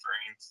belt off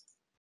Reigns.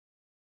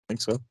 I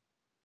think so.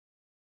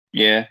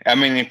 Yeah, I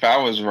mean, if I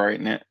was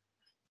writing it,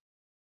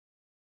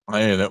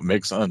 it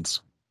makes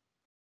sense.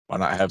 Why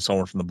not have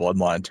someone from the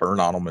Bloodline turn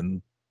on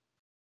them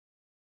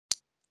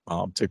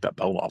and take that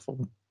belt off of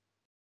them?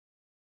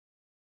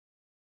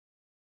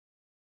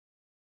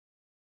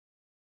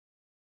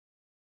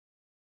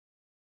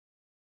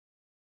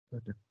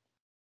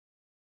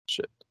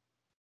 Shit.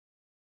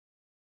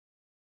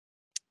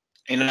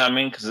 You know what I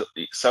mean? Because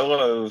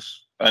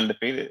Solo's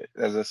undefeated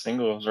as a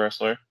singles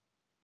wrestler.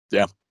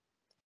 Yeah.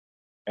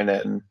 And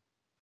then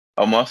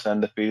almost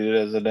undefeated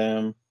as a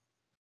damn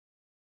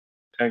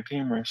tag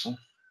team wrestler.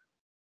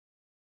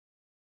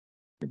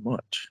 Pretty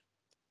much.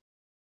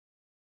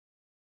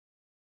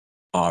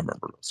 Oh, I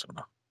remember this one.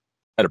 I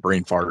had a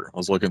brain fart. I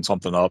was looking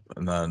something up,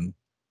 and then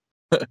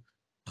I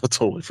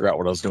totally forgot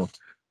what I was doing.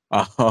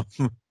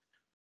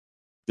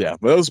 Yeah,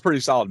 but it was a pretty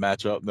solid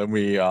matchup. Then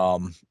we,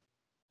 of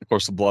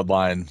course, the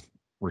Bloodline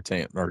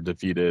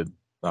defeated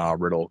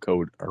Riddle,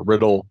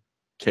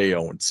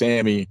 KO, and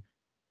Sammy.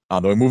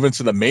 Then we move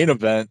into the main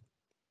event.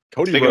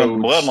 Cody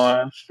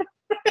Rhodes.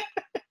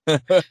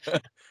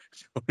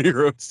 Cody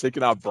Rhodes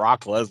taking out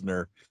Brock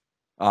Lesnar.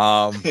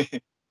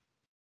 The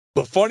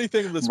funny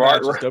thing of this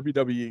match is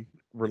WWE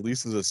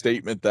releases a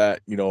statement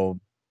that,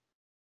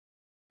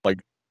 like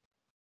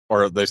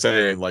or they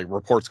say like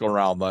reports going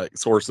around, like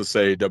sources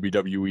say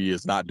WWE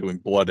is not doing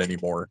blood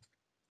anymore.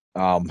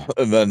 And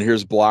then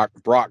here's Brock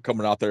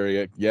coming out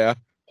there. Yeah,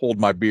 hold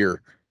my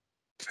beer.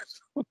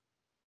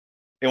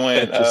 He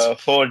went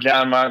Just full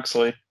John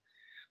Moxley.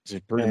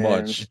 pretty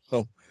much.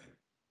 So,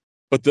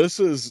 but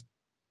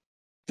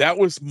that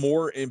was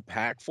more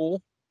impactful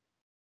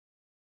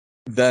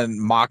than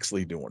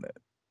Moxley doing it,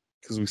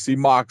 because we see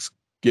Mox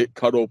get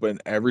cut open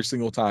every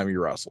single time he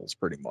wrestles,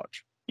 pretty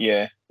much.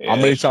 Yeah. How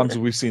many times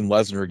have we seen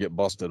Lesnar get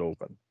busted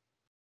open?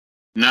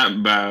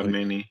 Not by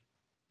many.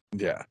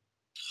 Yeah.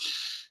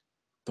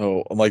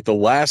 So like the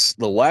last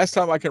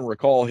time I can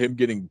recall him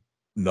getting,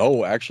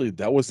 no, actually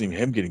that wasn't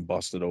even him getting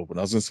busted open.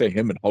 I was gonna say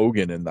him and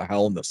Hogan in the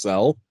Hell in the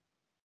Cell,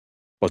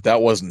 but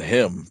that wasn't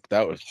him.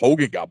 That was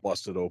Hogan got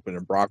busted open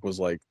and Brock was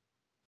like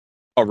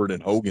covered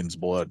in Hogan's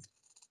blood.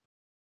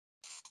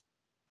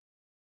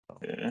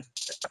 Yeah.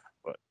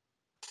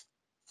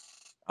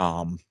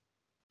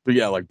 But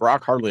yeah, like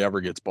Brock hardly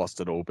ever gets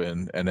busted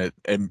open, and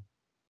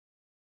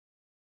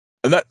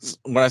that's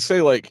when I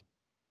say like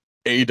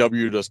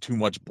AEW does too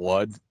much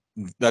blood.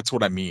 That's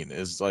what I mean.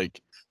 Is like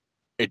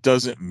it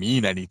doesn't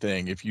mean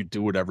anything if you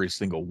do it every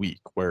single week.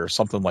 Where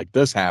something like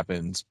this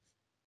happens,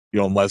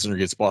 Lesnar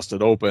gets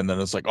busted open, then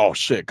it's like, oh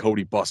shit,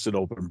 Cody busted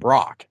open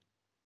Brock.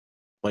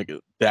 Like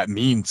that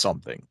means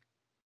something,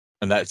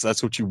 and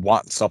that's what you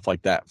want stuff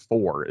like that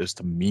for, is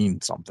to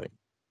mean something.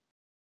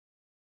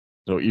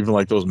 So even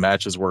like those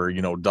matches where,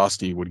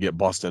 Dusty would get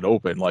busted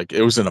open, like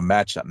it was in a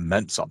match that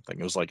meant something.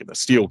 It was like in a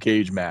steel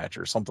cage match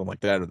or something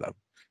like that, or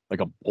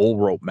like a bull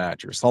rope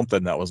match or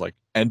something that was like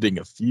ending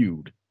a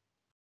feud,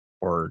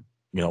 or,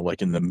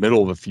 like in the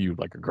middle of a feud,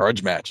 like a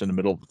grudge match in the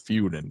middle of a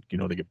feud, and,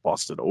 they get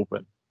busted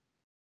open.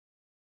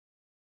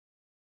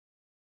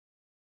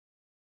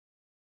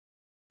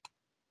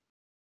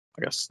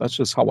 I guess that's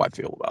just how I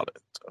feel about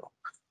it. So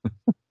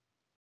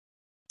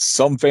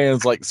some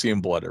fans like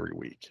seeing blood every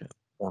week.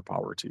 More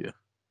power to you.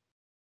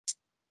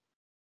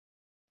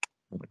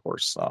 And of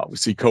course, we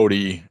see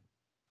Cody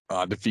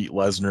defeat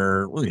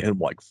Lesnar. Well, he hit him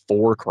like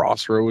 4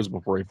 crossroads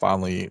before he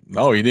finally.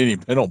 No, he didn't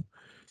even hit him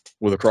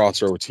with a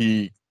crossroads.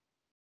 He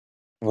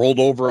rolled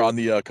over on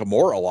the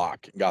Kimura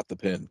lock and got the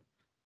pin.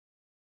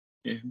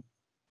 Yeah.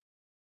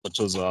 Which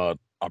was a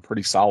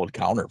pretty solid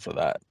counter for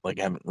that. Like,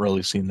 I haven't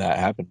really seen that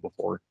happen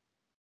before.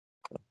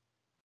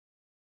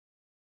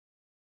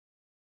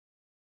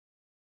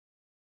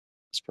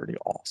 It's pretty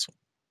awesome.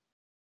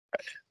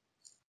 Okay.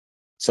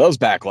 So that was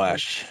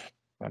Backlash.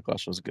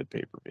 Backlash was a good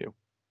pay-per-view.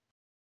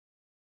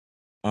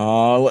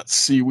 Let's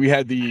see. We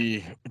had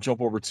the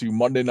jump over to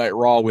Monday Night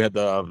Raw. We had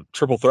the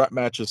triple threat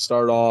matches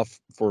start off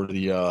for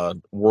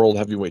the World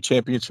Heavyweight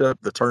Championship,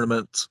 the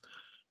tournament.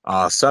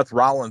 Seth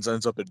Rollins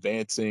ends up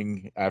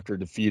advancing after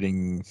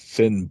defeating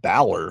Finn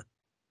Balor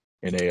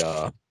in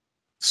a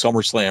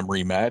SummerSlam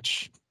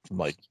rematch from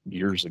like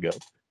years ago.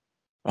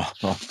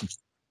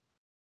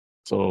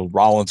 So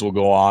Rollins will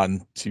go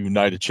on to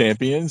Night of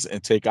Champions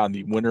and take on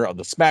the winner of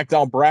the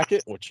SmackDown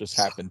bracket, which just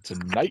happened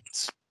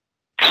tonight.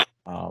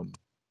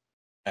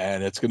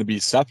 And it's going to be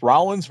Seth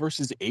Rollins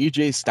versus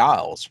AJ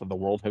Styles for the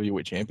World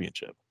Heavyweight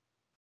Championship.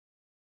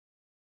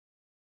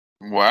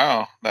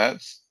 Wow,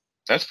 that's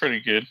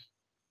pretty good.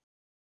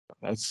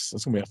 That's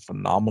going to be a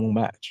phenomenal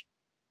match.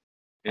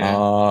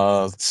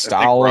 Yeah.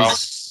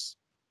 Styles.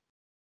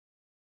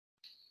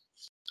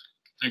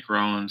 I think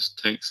Rollins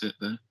takes it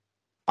then.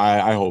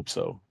 I hope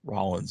so.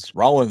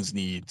 Rollins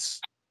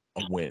needs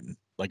a win,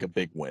 like a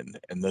big win,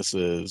 and this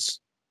is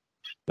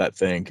that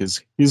thing,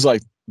 because he's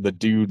like the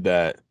dude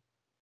that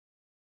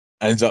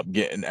ends up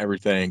getting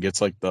everything, gets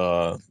like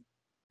the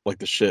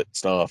shit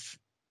stuff.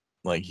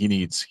 Like he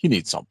needs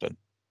something.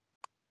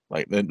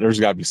 Like there's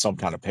got to be some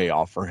kind of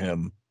payoff for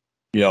him.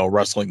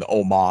 Wrestling the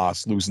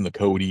Omos, losing the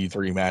Cody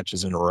 3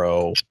 matches in a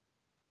row.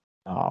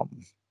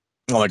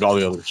 Like all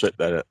the other shit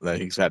that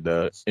he's had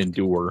to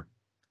endure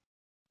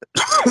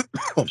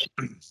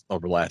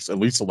over at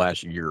least the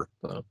last year.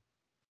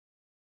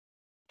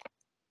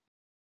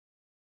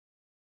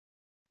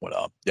 What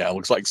up? Yeah, it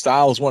looks like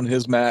Styles won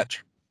his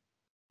match.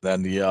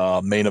 Then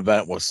the main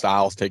event was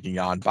Styles taking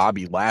on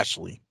Bobby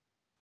Lashley.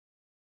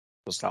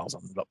 So Styles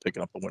ended up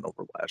picking up the win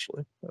over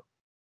Lashley. So,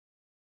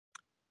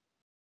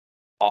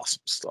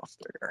 awesome stuff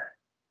there.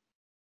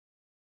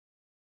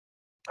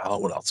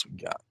 What else we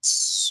got?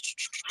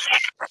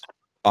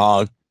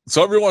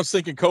 So everyone's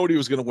thinking Cody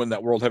was going to win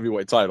that World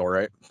Heavyweight title,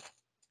 right?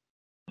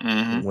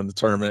 Mm-hmm. Win the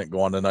tournament,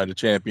 go on to Night of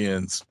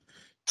Champions.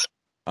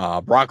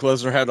 Brock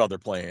Lesnar had other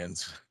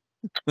plans.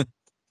 So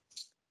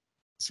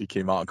he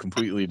came out and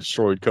completely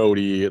destroyed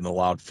Cody and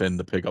allowed Finn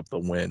to pick up the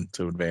win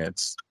to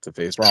advance to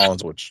face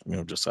Rollins, which,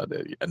 just said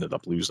that he ended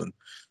up losing.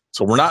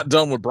 So we're not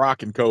done with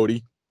Brock and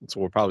Cody. So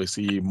we'll probably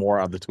see more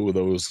out of the two of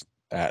those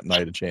at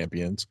Night of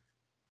Champions.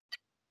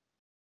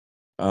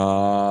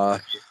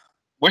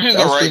 Which is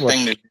the right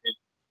thing to do,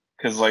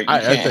 because like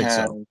I think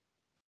so.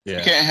 Yeah.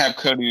 You can't have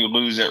Cody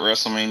lose at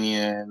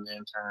WrestleMania and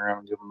then turn around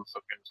and give him the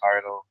fucking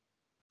title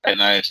at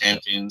Night of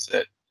Champions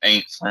that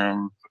ain't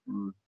from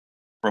fucking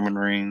Roman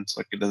Reigns.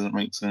 Like, it doesn't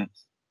make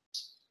sense.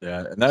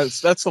 Yeah, and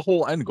that's the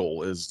whole end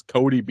goal is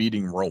Cody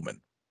beating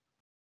Roman.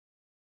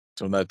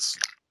 So that's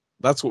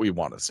what we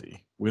want to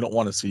see. We don't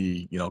want to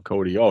see,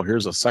 Cody, oh,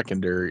 here's a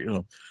secondary,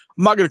 I'm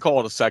not going to call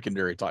it a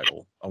secondary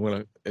title.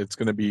 It's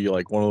going to be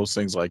like one of those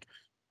things like,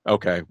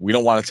 okay, we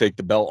don't want to take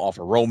the belt off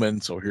of Roman,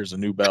 so here's a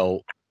new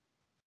belt.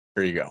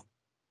 Here you go.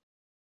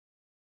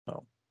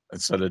 So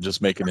instead of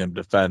just making him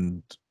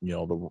defend,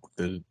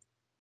 the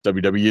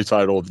WWE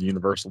title, the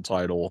Universal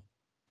title,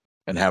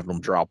 and having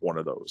him drop one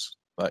of those.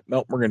 Like,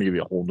 nope, we're going to give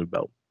you a whole new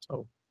belt.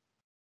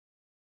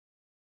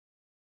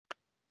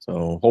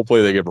 So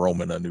hopefully they give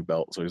Roman a new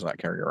belt so he's not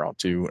carrying around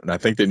two. And I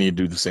think they need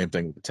to do the same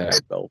thing with the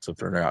tag belts if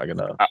they're not going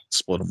to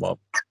split them up.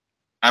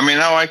 I mean,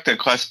 I like the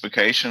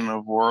classification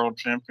of world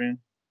champion.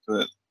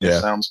 But it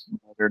sounds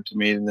better to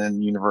me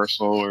than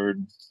Universal or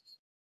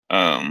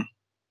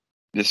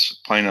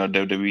just plain old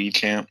WWE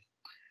champ.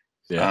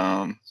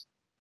 Yeah.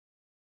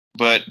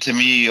 But to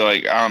me,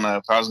 like, I don't know,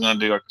 if I was going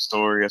to do like a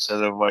story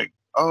instead of like,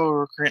 oh,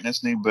 we're creating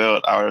this new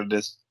belt, I would have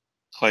just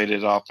played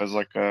it off as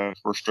like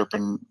we're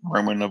stripping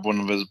Roman of one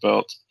of his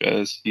belts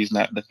because he's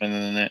not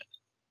defending it.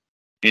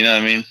 You know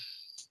what I mean?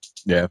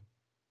 Yeah.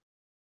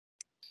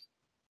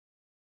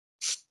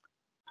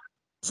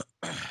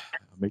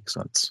 Makes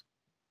sense.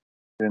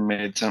 They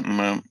made something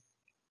up.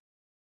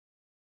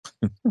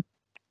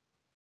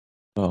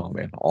 Oh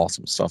man,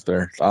 awesome stuff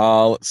there.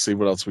 Let's see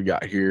what else we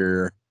got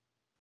here.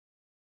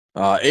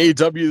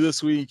 AEW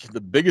this week.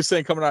 The biggest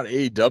thing coming out of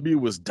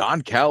AEW was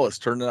Don Callis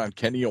turning on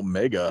Kenny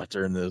Omega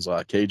during his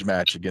cage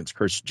match against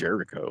Chris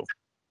Jericho.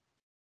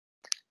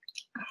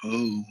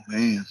 Oh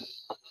man,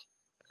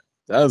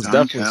 that was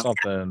definitely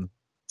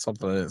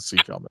something I didn't see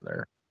coming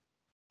there.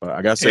 But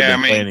I guess they've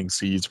been planting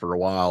seeds for a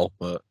while.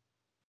 But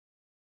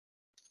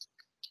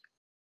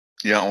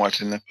you don't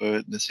watch enough of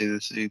it to see the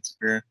seeds,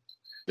 girl.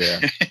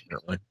 Yeah,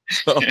 apparently.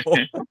 So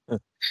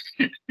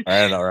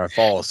I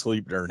fall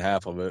asleep during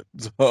half of it.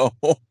 So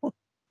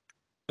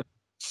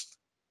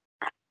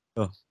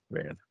oh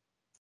man.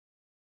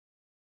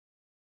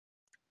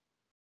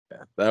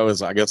 Yeah,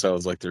 I guess that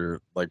was like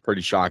they're like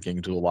pretty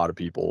shocking to a lot of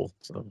people.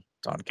 So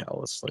Don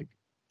Callis, like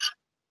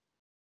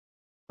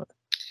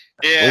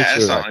yeah,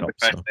 it's not like the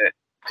fact that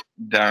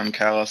Don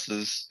Callis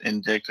is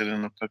injected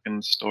in the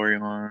fucking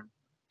storyline.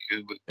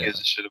 Who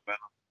gives a shit about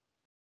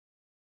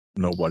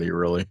him? Nobody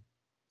really.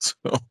 So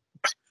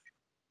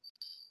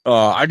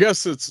I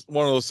guess it's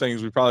one of those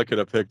things we probably could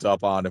have picked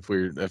up on if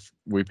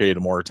we paid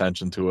more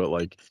attention to it,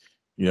 like,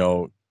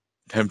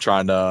 him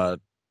trying to,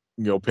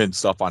 pin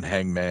stuff on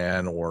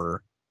Hangman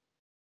or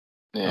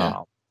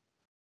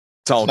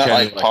telling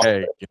Kenny like,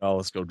 hey,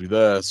 let's go do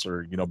this,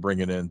 or,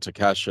 bringing in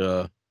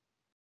Takesha.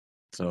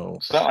 So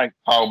it's not like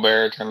Paul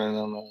Bearer turning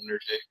on the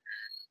Undertaker.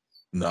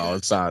 No,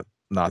 it's not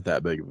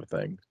that big of a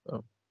thing.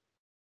 So.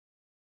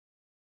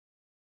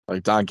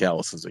 Like Don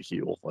Callis is a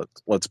heel.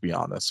 Let's be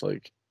honest.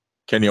 Like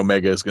Kenny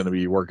Omega is going to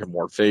be working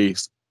more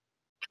face,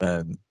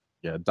 and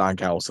Don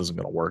Callis isn't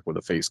going to work with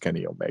a face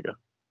Kenny Omega.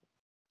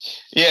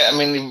 Yeah, I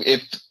mean,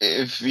 if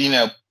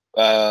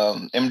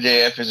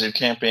MJF is your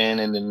champion,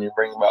 and then you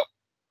bring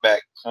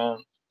back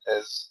Punk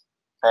as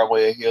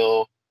probably a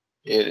heel,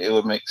 it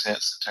would make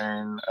sense to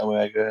turn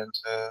Omega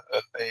into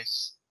a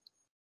face.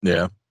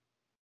 Yeah,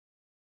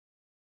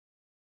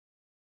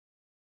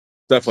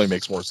 definitely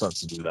makes more sense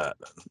to do that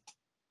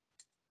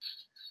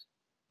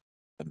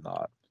than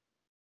not.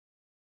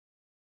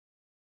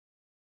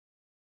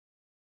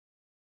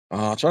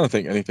 I'm trying to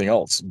think anything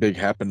else big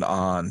happened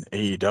on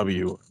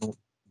AEW. I don't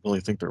really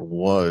think there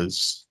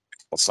was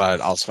outside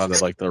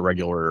of like the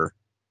regular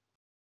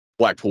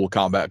Blackpool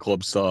Combat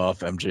Club stuff,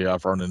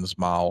 MJF running his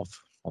mouth,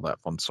 all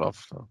that fun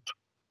stuff. So.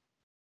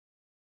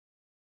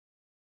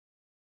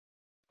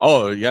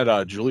 Oh, you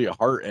had Julia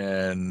Hart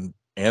and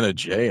Anna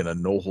Jay in a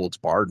no holds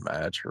barred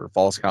match or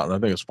false count. I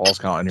think it's false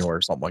count anywhere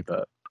or something like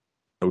that.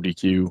 No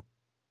DQ.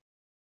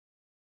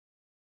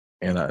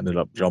 Anna ended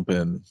up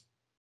jumping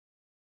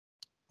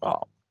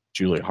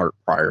Julia Hart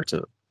prior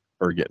to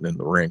her getting in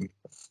the ring.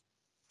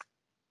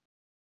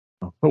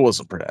 It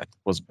wasn't bad.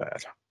 Wasn't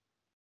bad.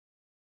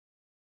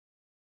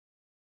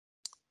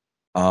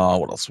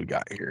 What else we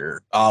got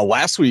here?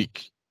 Last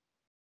week,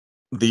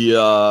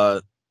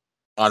 the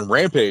on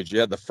Rampage, you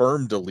had the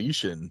Firm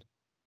deletion.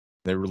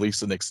 They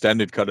released an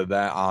extended cut of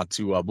that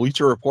onto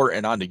Bleacher Report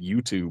and onto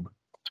YouTube.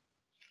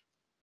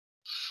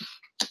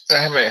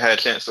 I haven't had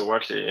a chance to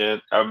watch it yet.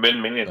 I've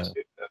been meaning to.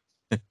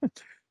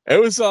 It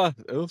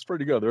was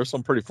pretty good. There were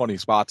some pretty funny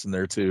spots in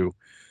there too.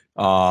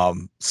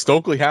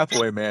 Stokely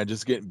Hathaway, man,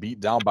 just getting beat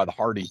down by the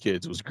Hardy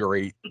kids was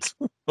great.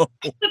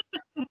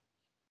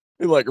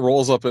 He like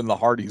rolls up in the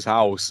Hardy's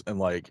house and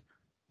like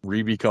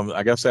Reby comes.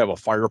 I guess they have a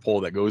fire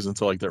pole that goes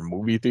into like their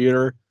movie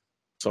theater.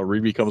 So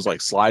Reby comes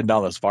like sliding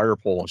down this fire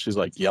pole and she's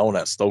like yelling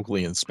at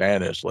Stokely in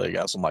Spanish. Like,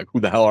 I'm like, who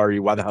the hell are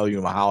you? Why the hell are you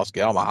in my house?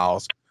 Get out of my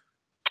house.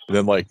 And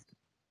then like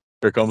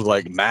here comes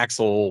like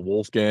Maxwell,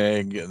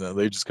 Wolfgang, and then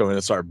they just come in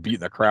and start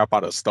beating the crap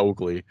out of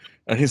Stokely.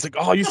 And he's like,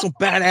 oh, you some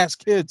badass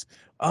kids.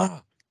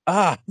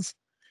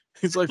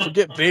 He's like,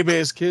 forget baby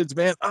ass kids,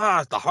 man.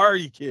 The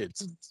Hardy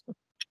kids.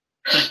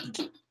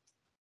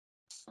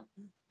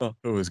 Oh,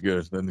 it was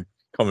good. Then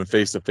coming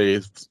face to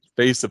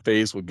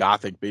face with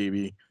Gothic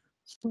Baby.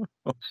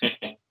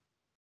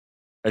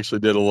 Actually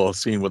did a little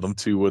scene with them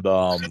too with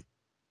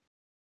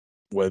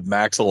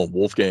Maxwell and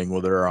Wolfgang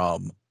where they're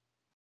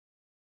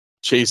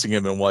chasing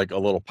him in like a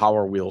little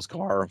Power Wheels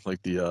car,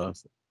 like the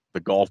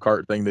golf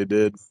cart thing they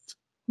did.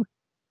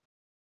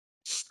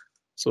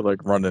 So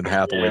like running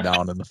Hathaway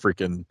down in the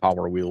freaking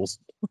Power Wheels.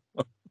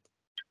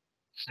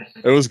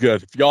 It was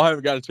good. If y'all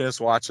haven't got a chance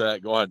to watch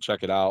that, go ahead and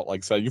check it out.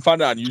 Like I said, you can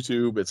find it on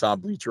YouTube. It's on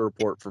Bleacher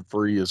Report for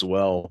free as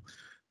well.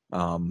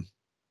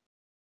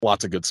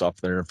 Lots of good stuff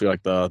there. I feel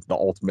like the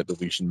Ultimate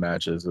Deletion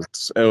matches,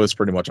 it was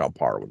pretty much on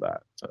par with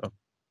that. So that's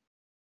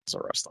the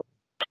rest of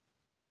it.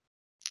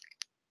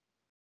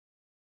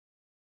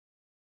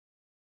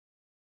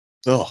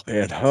 Oh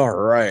man, all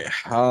right.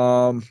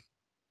 Trying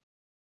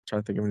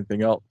to think of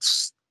anything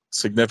else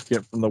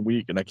significant from the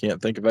week, and I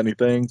can't think of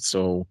anything.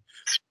 So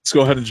let's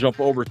go ahead and jump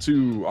over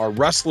to our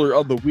wrestler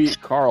of the week.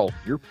 Carl,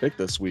 your pick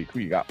this week. Who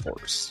you got for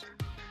us?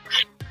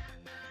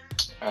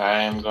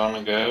 I'm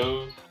gonna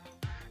go.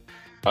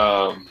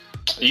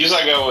 Usually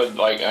I go with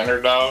like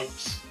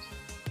underdogs,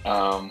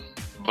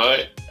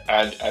 but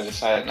I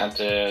decided not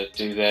to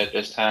do that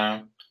this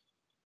time,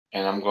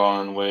 and I'm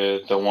going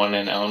with the one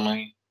and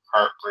only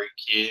Heartbreak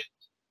Kid,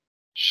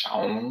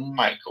 Shawn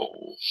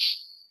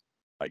Michaels.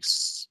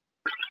 Nice.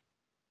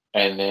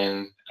 And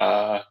then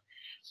I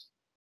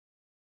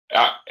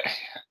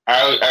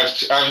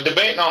was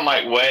debating on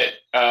like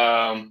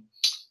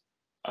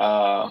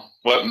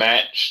what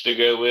match to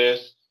go with,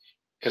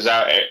 because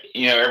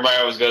everybody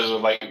always goes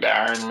with like the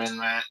Iron Man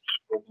match,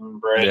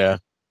 Brett. Yeah.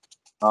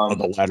 Or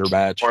the ladder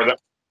match, or the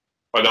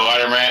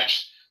ladder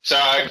match. So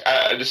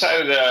I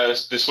decided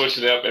to switch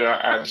it up, and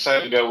I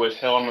decided to go with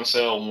Hell in a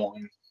Cell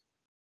 1.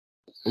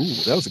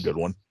 Ooh, that was a good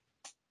one.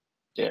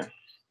 Yeah.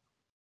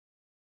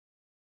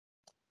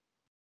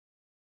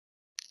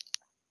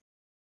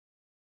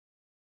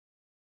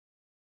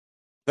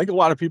 I think a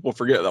lot of people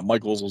forget that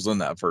Michaels was in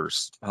that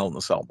first Hell in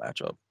a Cell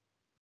matchup.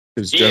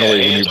 Because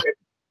generally,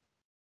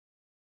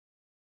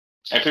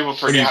 and people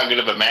forget how good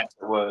of a match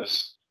it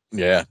was.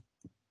 Yeah.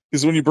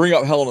 Because when you bring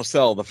up Hell in a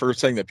Cell, the first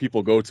thing that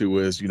people go to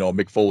is,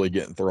 Mick Foley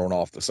getting thrown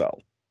off the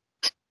cell.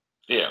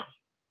 Yeah.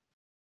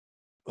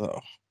 Oh.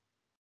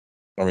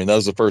 I mean, that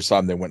was the first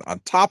time they went on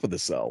top of the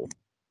cell.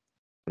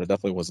 But it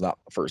definitely was not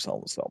the first Hell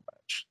in a Cell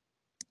match.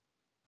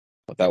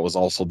 But that was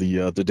also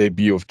the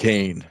debut of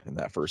Kane in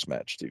that first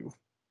match, too.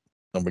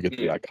 Then we get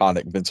the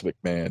iconic Vince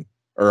McMahon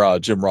or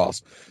Jim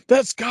Ross.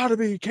 That's got to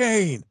be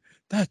Kane.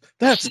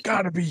 That's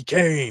got to be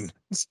Kane.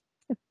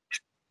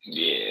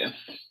 Yeah.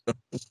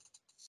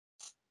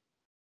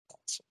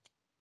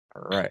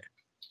 All right.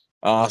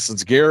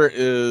 Since Garrett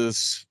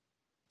is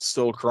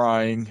still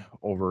crying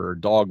over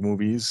dog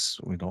movies,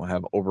 we don't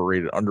have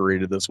overrated,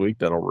 underrated this week.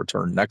 That'll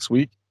return next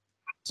week,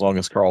 as long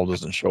as Carl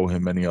doesn't show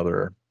him any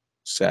other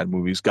sad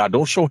movies. God,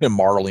 don't show him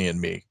Marley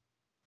and Me.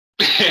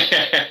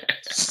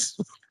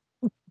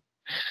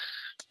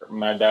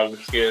 My dog was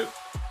scared.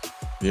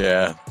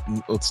 Yeah,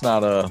 let's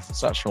not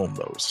show him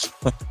those.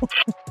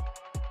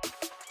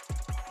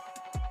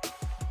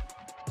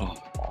 Oh,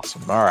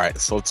 awesome. All right,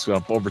 so let's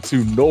jump over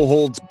to No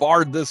Holds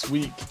Barred this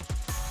week.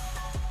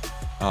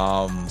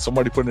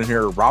 Somebody put in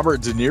here,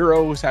 Robert De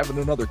Niro is having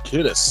another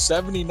kid at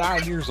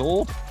 79 years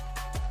old.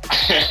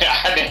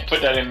 I didn't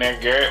put that in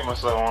there. Garrett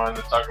must have wanted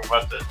to talk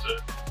about that too.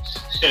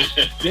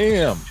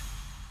 Damn.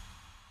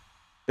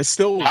 It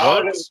still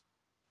works.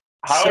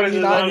 How old is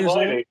his old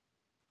lady?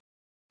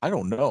 I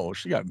don't know.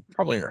 She got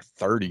probably in her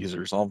 30s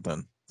or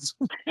something.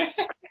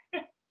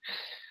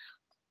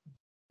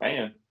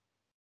 Man.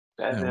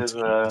 That is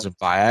it's a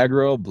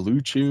Viagra,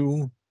 Blue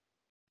Chew,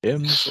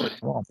 Hims. Like,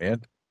 come on,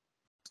 man.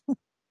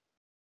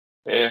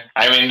 Yeah.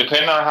 I mean,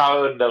 depending on how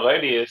old the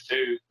lady is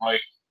too,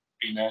 like,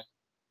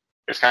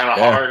 it's kind of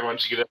hard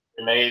once you get up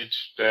in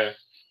age to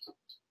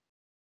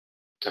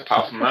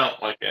pop them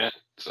out like that.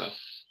 So.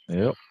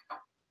 Yep.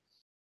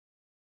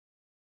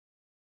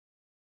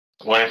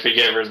 What if he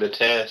gave her the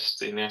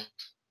test, Man.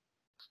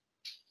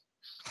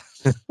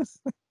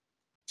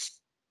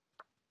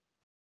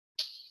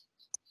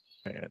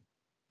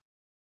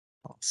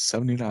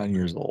 79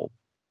 years old.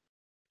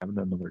 Having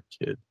another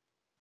kid.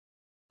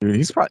 Dude,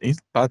 he's by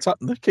the time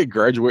the kid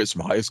graduates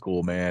from high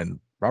school, man,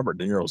 Robert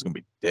De Niro is going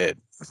to be dead.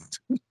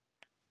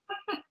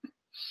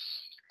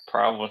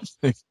 Probably.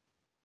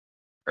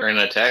 Or in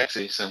a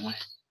taxi somewhere.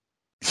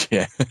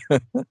 Yeah.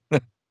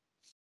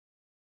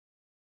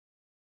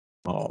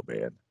 Oh,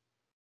 man.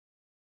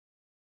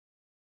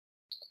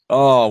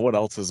 Oh, what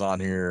else is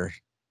on here?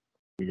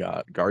 We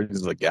got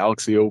Guardians of the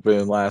Galaxy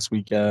open last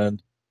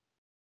weekend.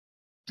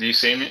 Have you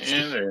seen it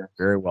yet? Or?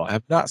 Very well. I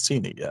have not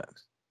seen it yet.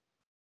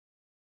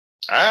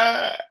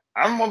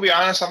 I'm going to be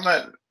honest, I'm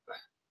not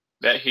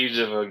that huge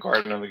of a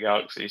Guardian of the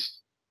Galaxy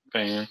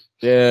fan.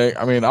 Yeah,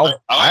 I mean, I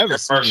haven't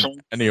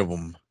seen any of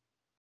them.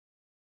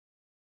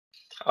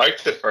 I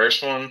liked the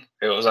first one.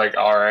 It was like,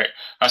 all right.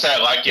 I said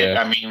I like it.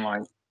 I mean,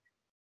 like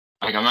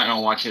I'm not going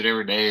to watch it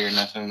every day or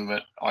nothing,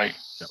 but like,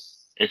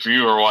 if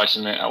you were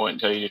watching it, I wouldn't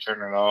tell you to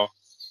turn it off.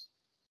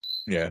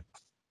 Yeah.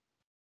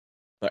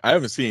 Like, I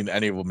haven't seen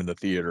any of them in the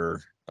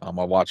theater. I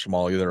watched them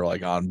all either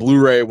like on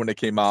Blu-ray when they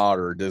came out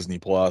or Disney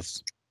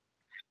Plus.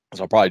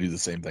 So I'll probably do the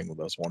same thing with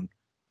this one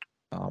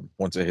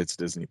once it hits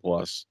Disney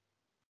Plus.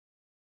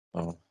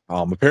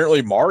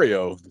 Apparently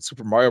Mario, the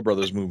Super Mario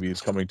Brothers movie,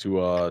 is coming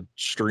to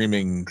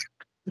streaming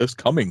this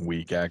coming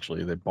week.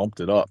 Actually, they bumped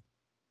it up.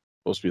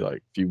 Supposed to be like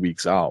a few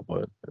weeks out,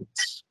 but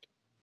it's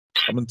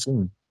coming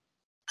soon.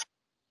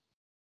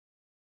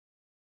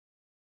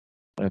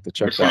 I have to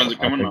check. Which one is it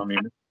coming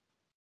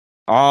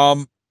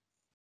on?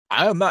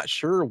 I am not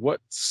sure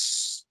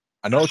what's.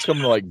 I know it's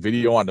coming to like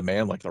video on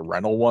demand, like the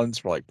rental ones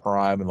for like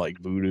Prime and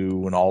like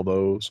Vudu and all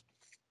those.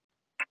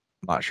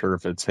 I'm not sure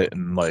if it's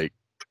hitting like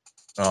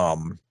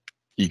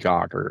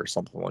Peacock or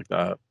something like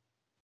that.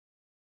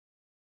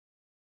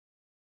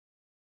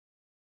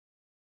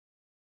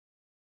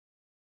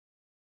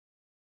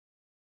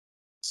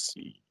 Let's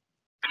see.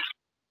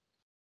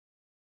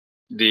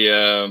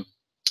 The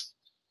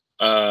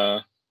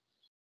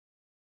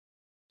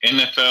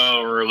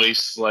NFL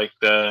released like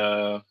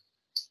the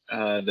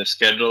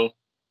schedule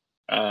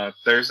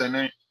Thursday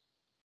night,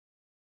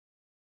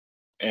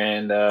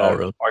 and Oh,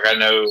 really? like I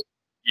know,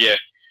 yeah,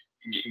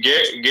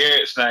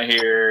 Garrett's not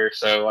here,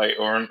 so like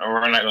we're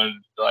not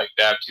going to like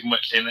dive too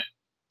much in it.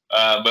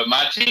 But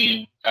my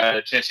team,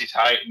 Tennessee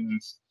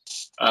Titans,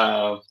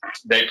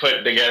 they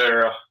put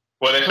together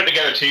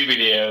two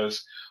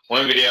videos.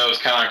 One video was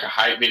kind of like a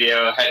hype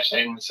video, had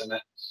Shameless in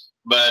it,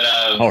 but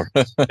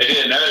they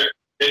did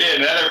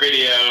another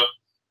video,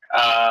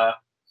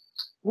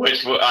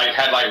 which like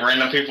had like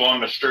random people on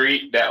the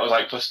street that was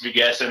like supposed to be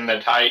guessing the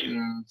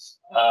Titans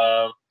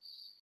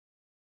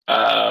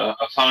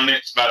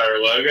opponents by their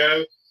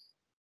logo,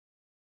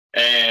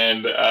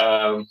 and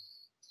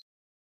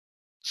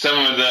some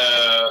of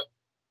the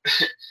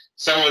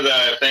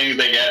things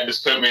they got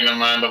just put me in the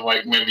mind of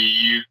like maybe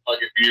you,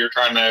 like if you're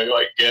trying to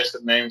like guess the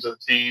names of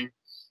the team.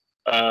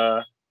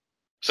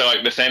 So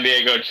like the San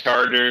Diego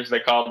Chargers, they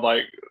called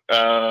like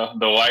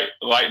the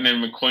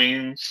Lightning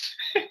McQueens.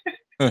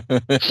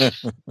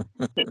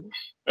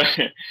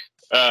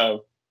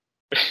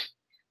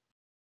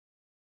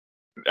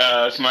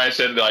 Somebody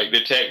said like the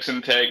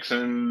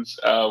Texans.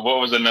 What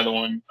was another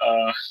one?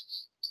 The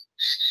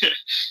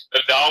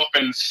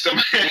Dolphins.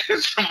 Somebody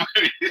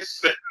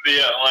said the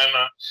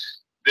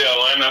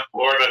Atlanta,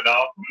 Florida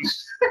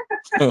Dolphins.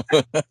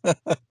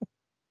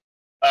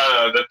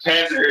 The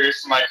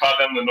Panthers might call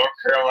them the North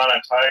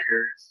Carolina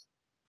Tigers.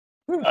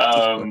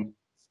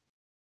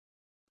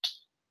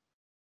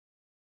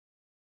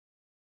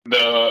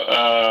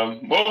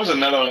 What was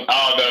another one?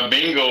 Oh, the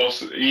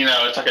Bengals. You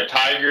know, it's like a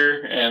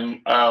tiger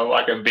and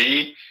like a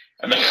bee,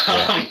 and they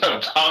call them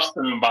the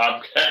Boston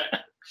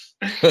Bobcats.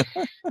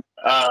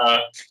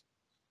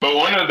 But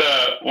one of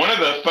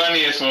the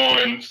funniest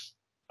ones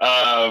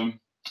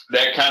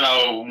that kind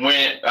of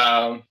went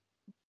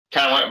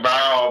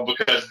viral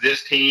because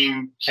this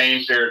team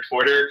changed their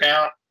Twitter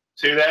account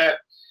to that,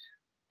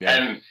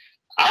 and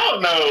I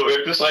don't know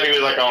if this lady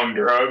was like on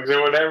drugs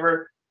or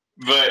whatever.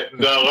 But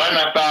the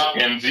Atlanta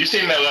Falcons, you've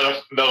seen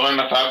the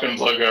Atlanta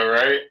Falcons logo,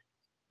 right?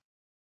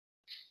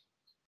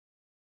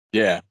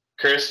 Yeah.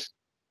 Chris?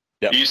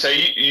 Yep. You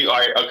say you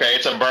like, okay,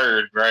 it's a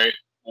bird, right?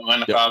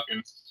 Atlanta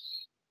Falcons.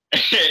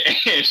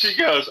 And she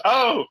goes,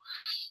 oh,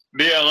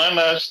 the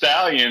Atlanta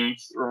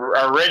Stallions, or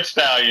Red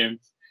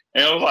Stallions.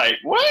 And I was like,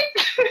 what?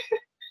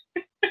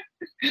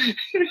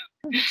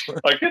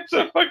 Like, it's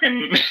a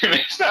fucking,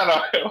 it's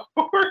not a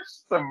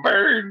horse, it's a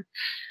bird.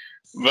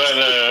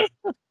 But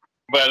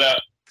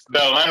the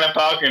Atlanta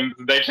Falcons,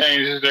 they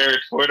changed their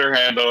Twitter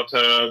handle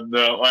to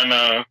the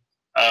Atlanta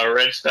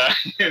Red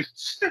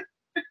Stallions.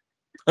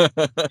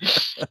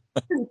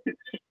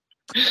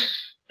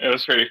 It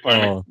was pretty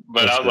funny.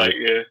 But I was great.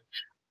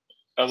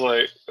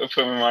 It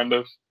put me in mind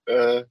of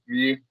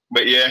you.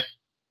 But yeah.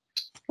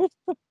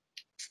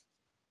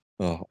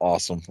 Oh,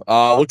 awesome.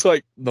 Looks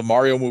like the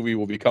Mario movie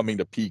will be coming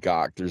to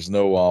Peacock. There's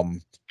no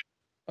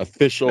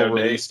official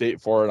release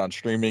date for it on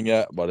streaming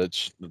yet, but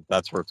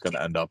that's where it's going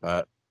to end up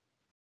at.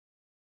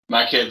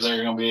 My kids are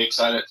going to be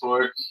excited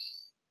for it.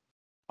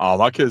 Oh,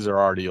 my kids are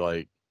already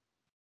like,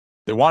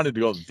 they wanted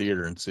to go to the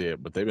theater and see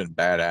it, but they've been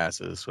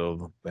badasses,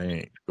 so they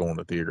ain't going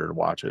to the theater to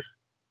watch it.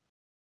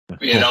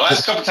 Yeah, the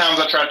last couple times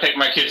I tried to take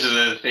my kids to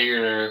the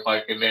theater,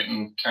 like it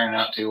didn't turn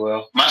out too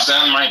well. My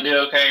son might do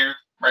okay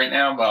right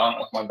now, but I don't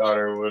know if my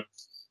daughter would.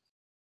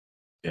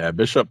 Yeah,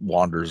 Bishop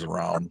wanders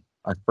around.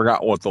 I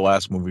forgot what the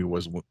last movie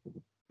was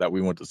that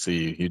we went to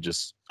see. He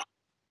just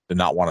did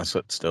not want to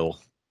sit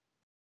still.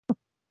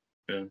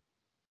 Yeah.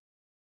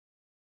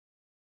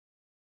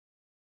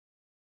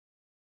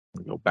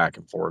 We go back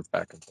and forth.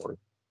 The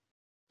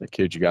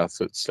kid, you gotta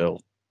sit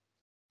still.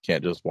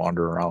 Can't just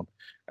wander around.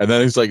 And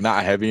then he's like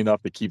not heavy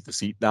enough to keep the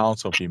seat down,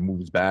 so if he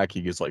moves back,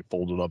 he gets like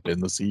folded up in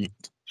the seat.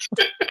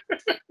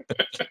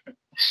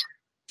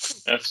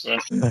 That's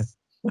funny.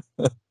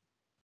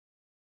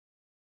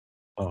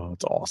 Oh,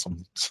 it's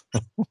awesome.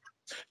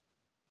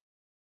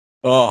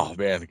 Oh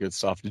man, good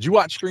stuff. Did you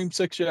watch Scream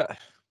 6 yet?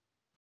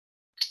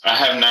 I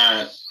have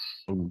not.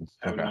 Ooh,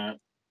 I have okay.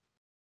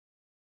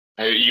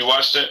 not. You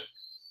watched it?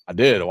 I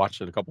did. I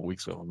watched it a couple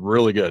weeks ago.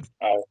 Really good.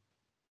 Oh.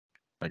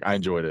 Like, I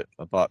enjoyed it.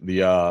 I thought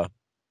it's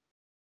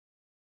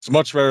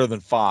much better than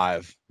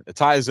 5. It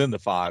ties into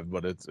 5,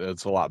 but it's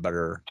a lot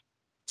better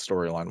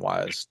storyline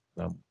wise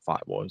than 5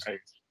 was.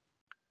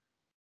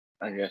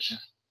 I guess.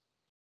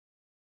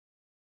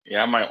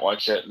 Yeah, I might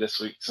watch that this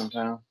week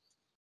sometime.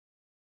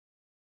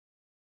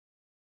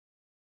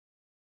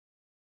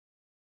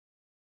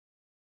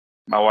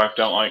 My wife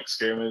don't like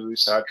scary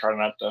movies, so I try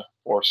not to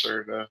force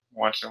her to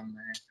watch them.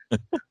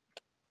 That's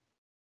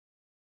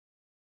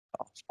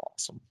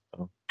awesome.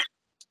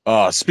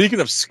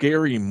 Speaking of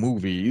scary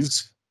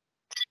movies,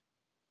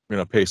 I'm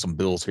gonna pay some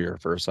bills here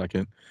for a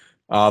second.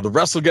 The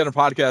WrestleGeddon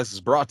podcast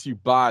is brought to you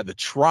by the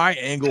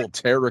Triangle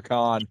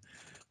Terracon,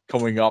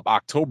 coming up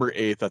October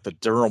 8th at the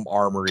Durham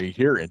Armory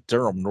here in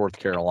Durham, North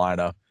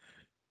Carolina.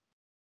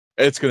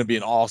 It's going to be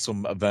an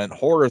awesome event,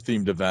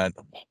 horror-themed event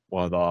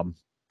with a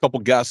couple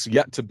guests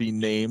yet to be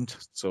named.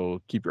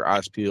 So keep your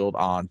eyes peeled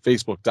on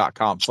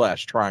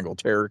Facebook.com/Triangle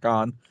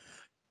Terracon.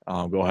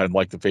 Go ahead and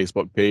like the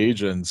Facebook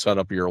page and set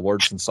up your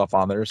alerts and stuff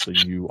on there so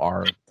you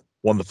are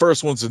one of the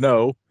first ones to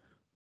know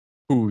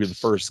who the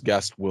first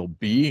guest will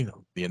be.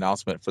 The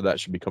announcement for that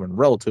should be coming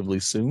relatively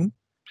soon.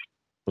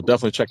 So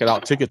definitely check it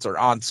out. Tickets are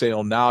on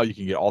sale now. You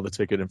can get all the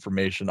ticket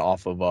information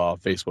off of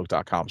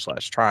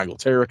Facebook.com/Triangle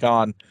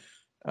Terracon.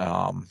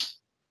 Yeah,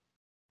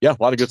 a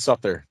lot of good stuff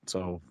there.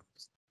 So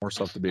more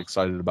stuff to be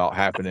excited about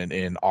happening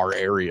in our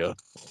area.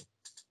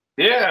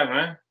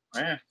 Yeah,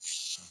 man.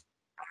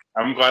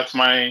 I'm glad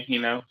somebody,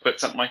 put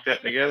something like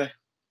that together.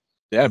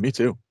 Yeah, me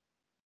too.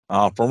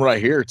 From what I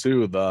hear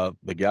too, the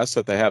guests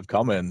that they have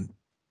coming,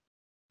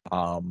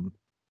 well,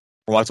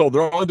 I told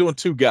they're only doing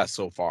 2 guests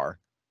so far.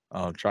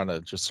 Trying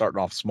to just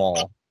starting off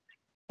small,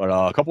 but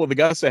a couple of the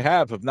guests they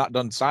have not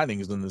done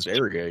signings in this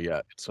area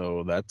yet,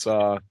 so that's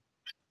a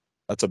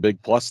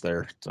big plus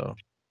there. So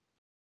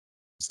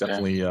it's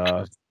definitely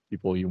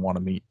people you want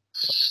to meet.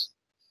 So.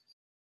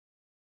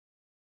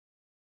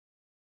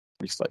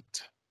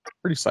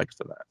 Pretty psyched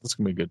for that. It's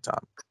gonna be a good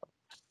time.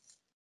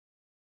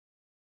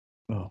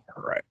 All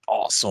right,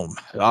 awesome.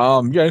 You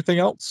got anything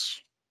else?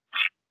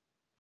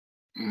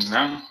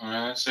 No,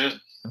 that's it.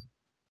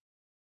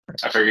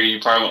 I figured you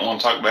probably wouldn't want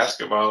to talk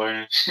basketball or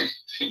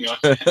anything.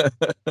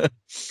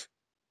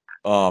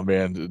 Oh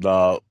man, did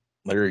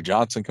Larry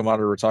Johnson come out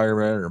of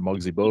retirement or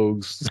Muggsy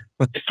Bogues?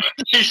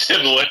 You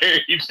said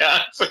Larry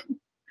Johnson.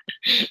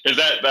 Is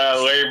that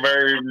Larry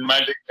Bird and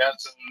Magic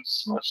Johnson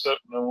smushed up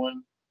in the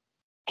one?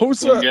 Who's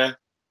that? Guy?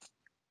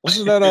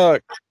 Wasn't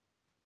that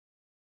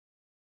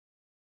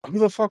who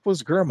the fuck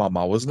was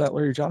Grandmama? Wasn't that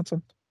Larry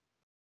Johnson?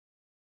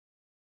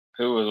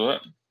 Who was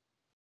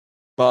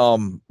what?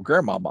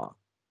 Grandmama.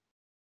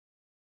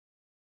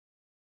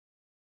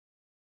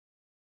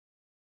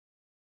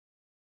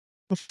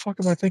 What the fuck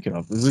am I thinking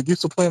of? He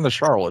used to play in the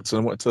Charlottes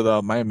and went to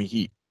the Miami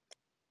Heat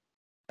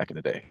back in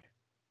the day.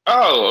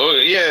 Oh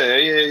yeah.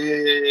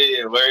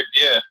 Larry,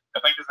 yeah,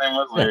 I think his name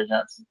was Larry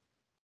Johnson.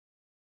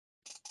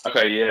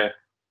 Okay, yeah.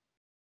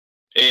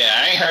 Yeah,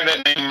 I ain't heard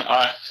that name.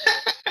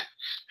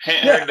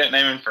 Heard that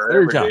name in forever.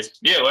 Larry Johnson.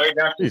 Yeah, Larry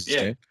Johnson. Jesus,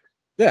 yeah. Man.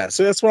 Yeah,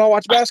 so that's when I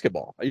watch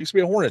basketball. I used to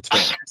be a Hornets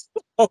fan.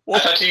 I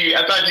thought you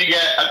got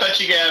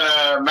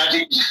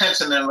Magic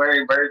Johnson and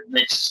Larry Bird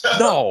mixed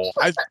up. No,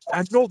 I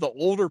know the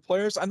older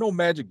players. I know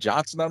Magic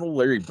Johnson. I know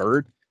Larry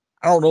Bird.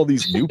 I don't know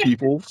these new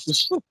people.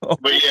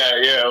 But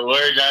yeah,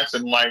 Larry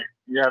Johnson. Like,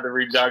 you have to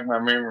re-jog my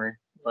memory.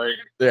 Like,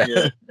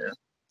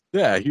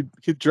 yeah.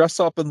 He'd dress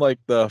up in like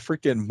the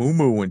freaking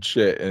muumuu and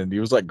shit, and he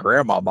was like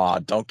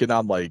grandmama dunking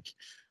on like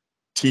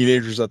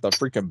teenagers at the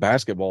freaking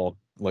basketball,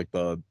 like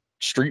the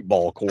street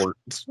ball court.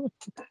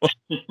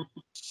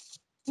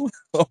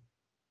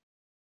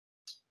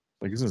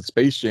 Like he's in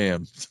Space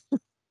Jam.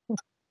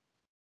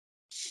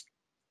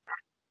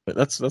 But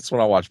that's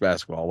when I watched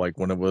basketball, like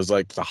when it was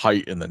like the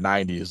height in the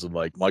 90s of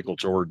like Michael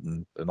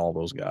Jordan and all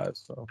those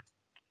guys. So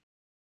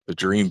the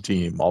Dream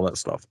Team, all that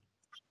stuff.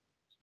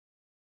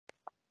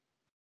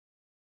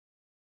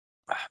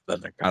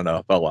 Then I kind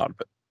of fell out of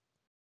it.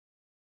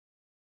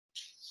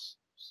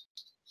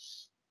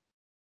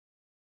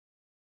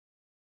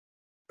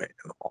 Man,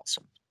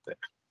 awesome.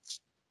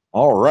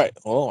 All right.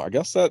 Well, I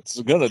guess that's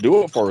gonna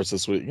do it for us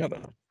this week. Got a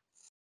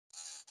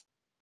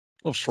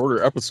little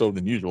shorter episode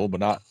than usual, but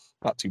not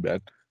too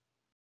bad.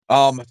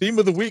 Theme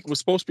of the week was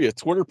supposed to be a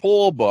Twitter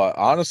poll, but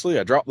honestly,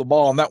 I dropped the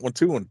ball on that one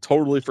too and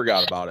totally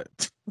forgot about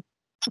it.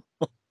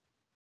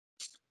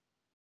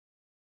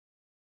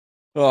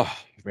 Oh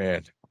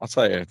man, I'll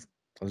tell you,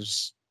 I was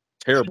just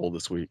terrible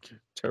this week.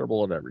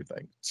 Terrible at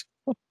everything.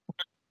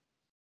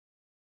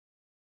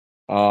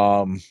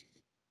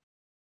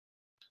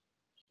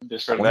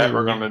 Just for that,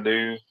 we're gonna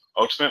do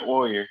Ultimate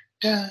Warrior.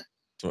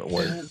 Ultimate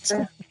Warrior.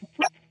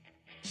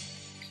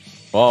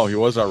 Well, he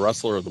was our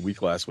wrestler of the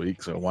week last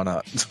week, so why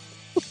not?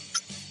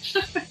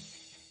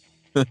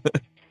 Oh,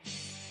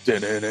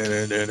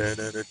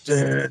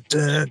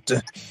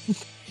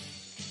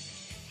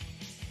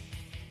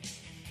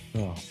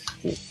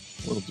 cool.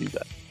 We'll do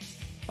that.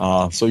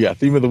 So yeah,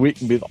 theme of the week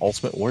can be the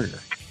Ultimate Warrior.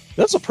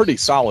 That's a pretty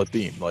solid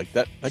theme. Like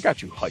that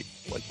got you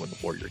hyped. Like when the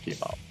Warrior came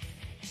out.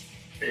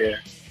 Yeah.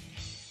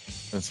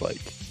 It's like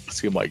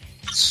see him like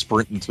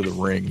sprinting to the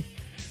ring,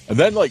 and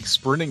then like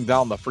sprinting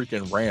down the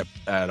freaking ramp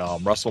at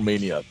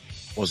WrestleMania.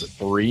 Was it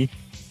 3?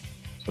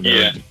 When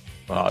they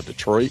were in,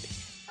 Detroit.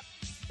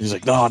 He's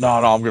like, no, I'm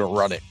gonna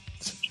run it.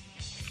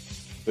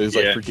 He's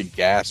like freaking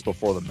gassed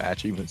before the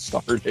match even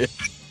started.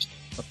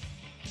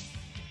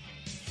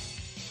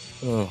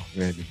 Oh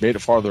man, he made it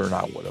farther than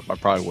I would have. I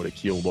probably would have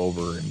keeled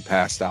over and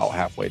passed out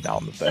halfway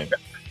down the thing.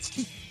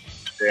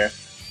 Yeah,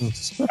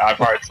 I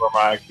probably tore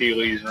my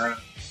Achilles running.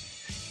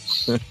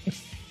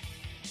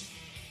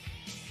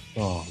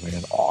 Oh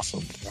man,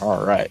 awesome!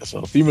 All right,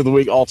 so theme of the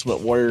week: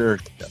 Ultimate Warrior.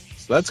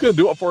 So that's gonna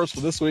do it for us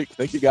for this week.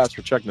 Thank you guys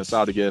for checking us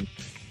out again.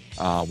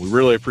 We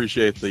really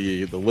appreciate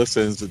the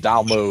listens, the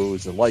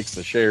downloads, the likes,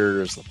 the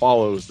shares, the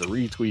follows, the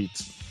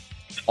retweets,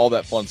 all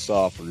that fun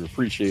stuff. We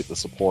appreciate the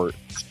support.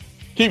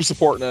 Keep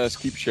supporting us,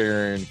 keep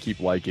sharing,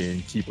 keep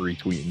liking, keep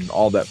retweeting,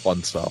 all that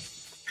fun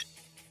stuff.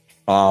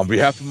 On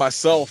behalf of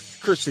myself,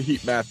 Chris the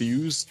Heat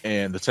Matthews,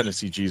 and the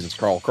Tennessee Jesus,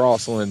 Carl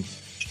Crossland,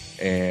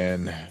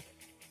 and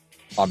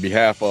on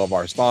behalf of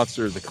our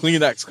sponsor, the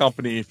Kleenex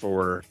Company,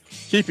 for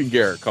keeping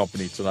Garrett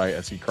company tonight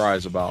as he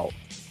cries about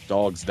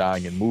dogs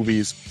dying in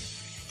movies.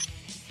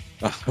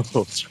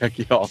 We'll check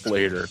you all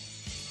later.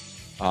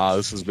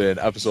 This has been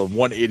episode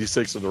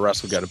 186 of the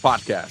WrestleGeddon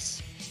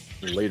podcast.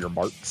 Later,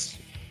 Marks.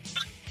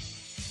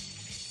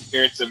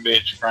 Garrett's a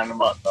bitch crying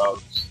about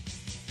dogs.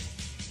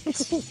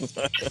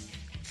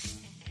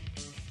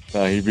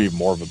 He'd be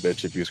more of a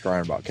bitch if he was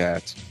crying about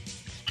cats.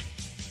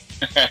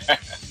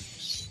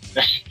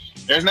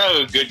 There's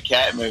no good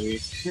cat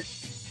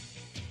movies.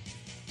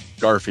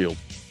 Garfield.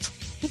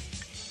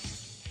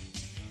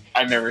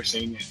 I've never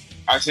seen it.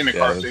 I've seen the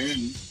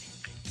cartoon,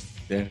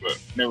 yeah, but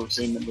never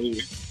seen the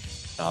movie.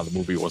 The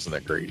movie wasn't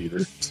that great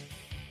either.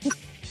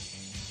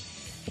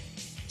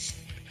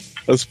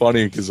 That's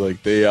funny because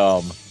like they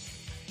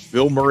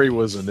Bill Murray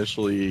was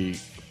initially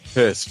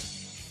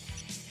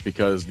pissed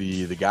because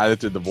the guy that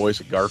did the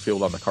voice of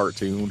Garfield on the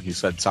cartoon, he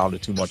said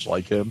sounded too much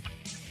like him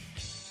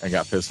and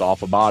got pissed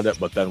off about it,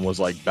 but then was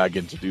like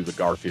begging to do the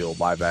Garfield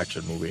live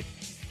action movie.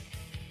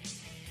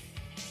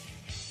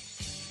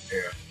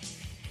 Yeah.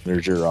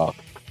 There's your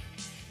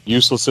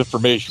useless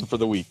information for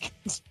the week.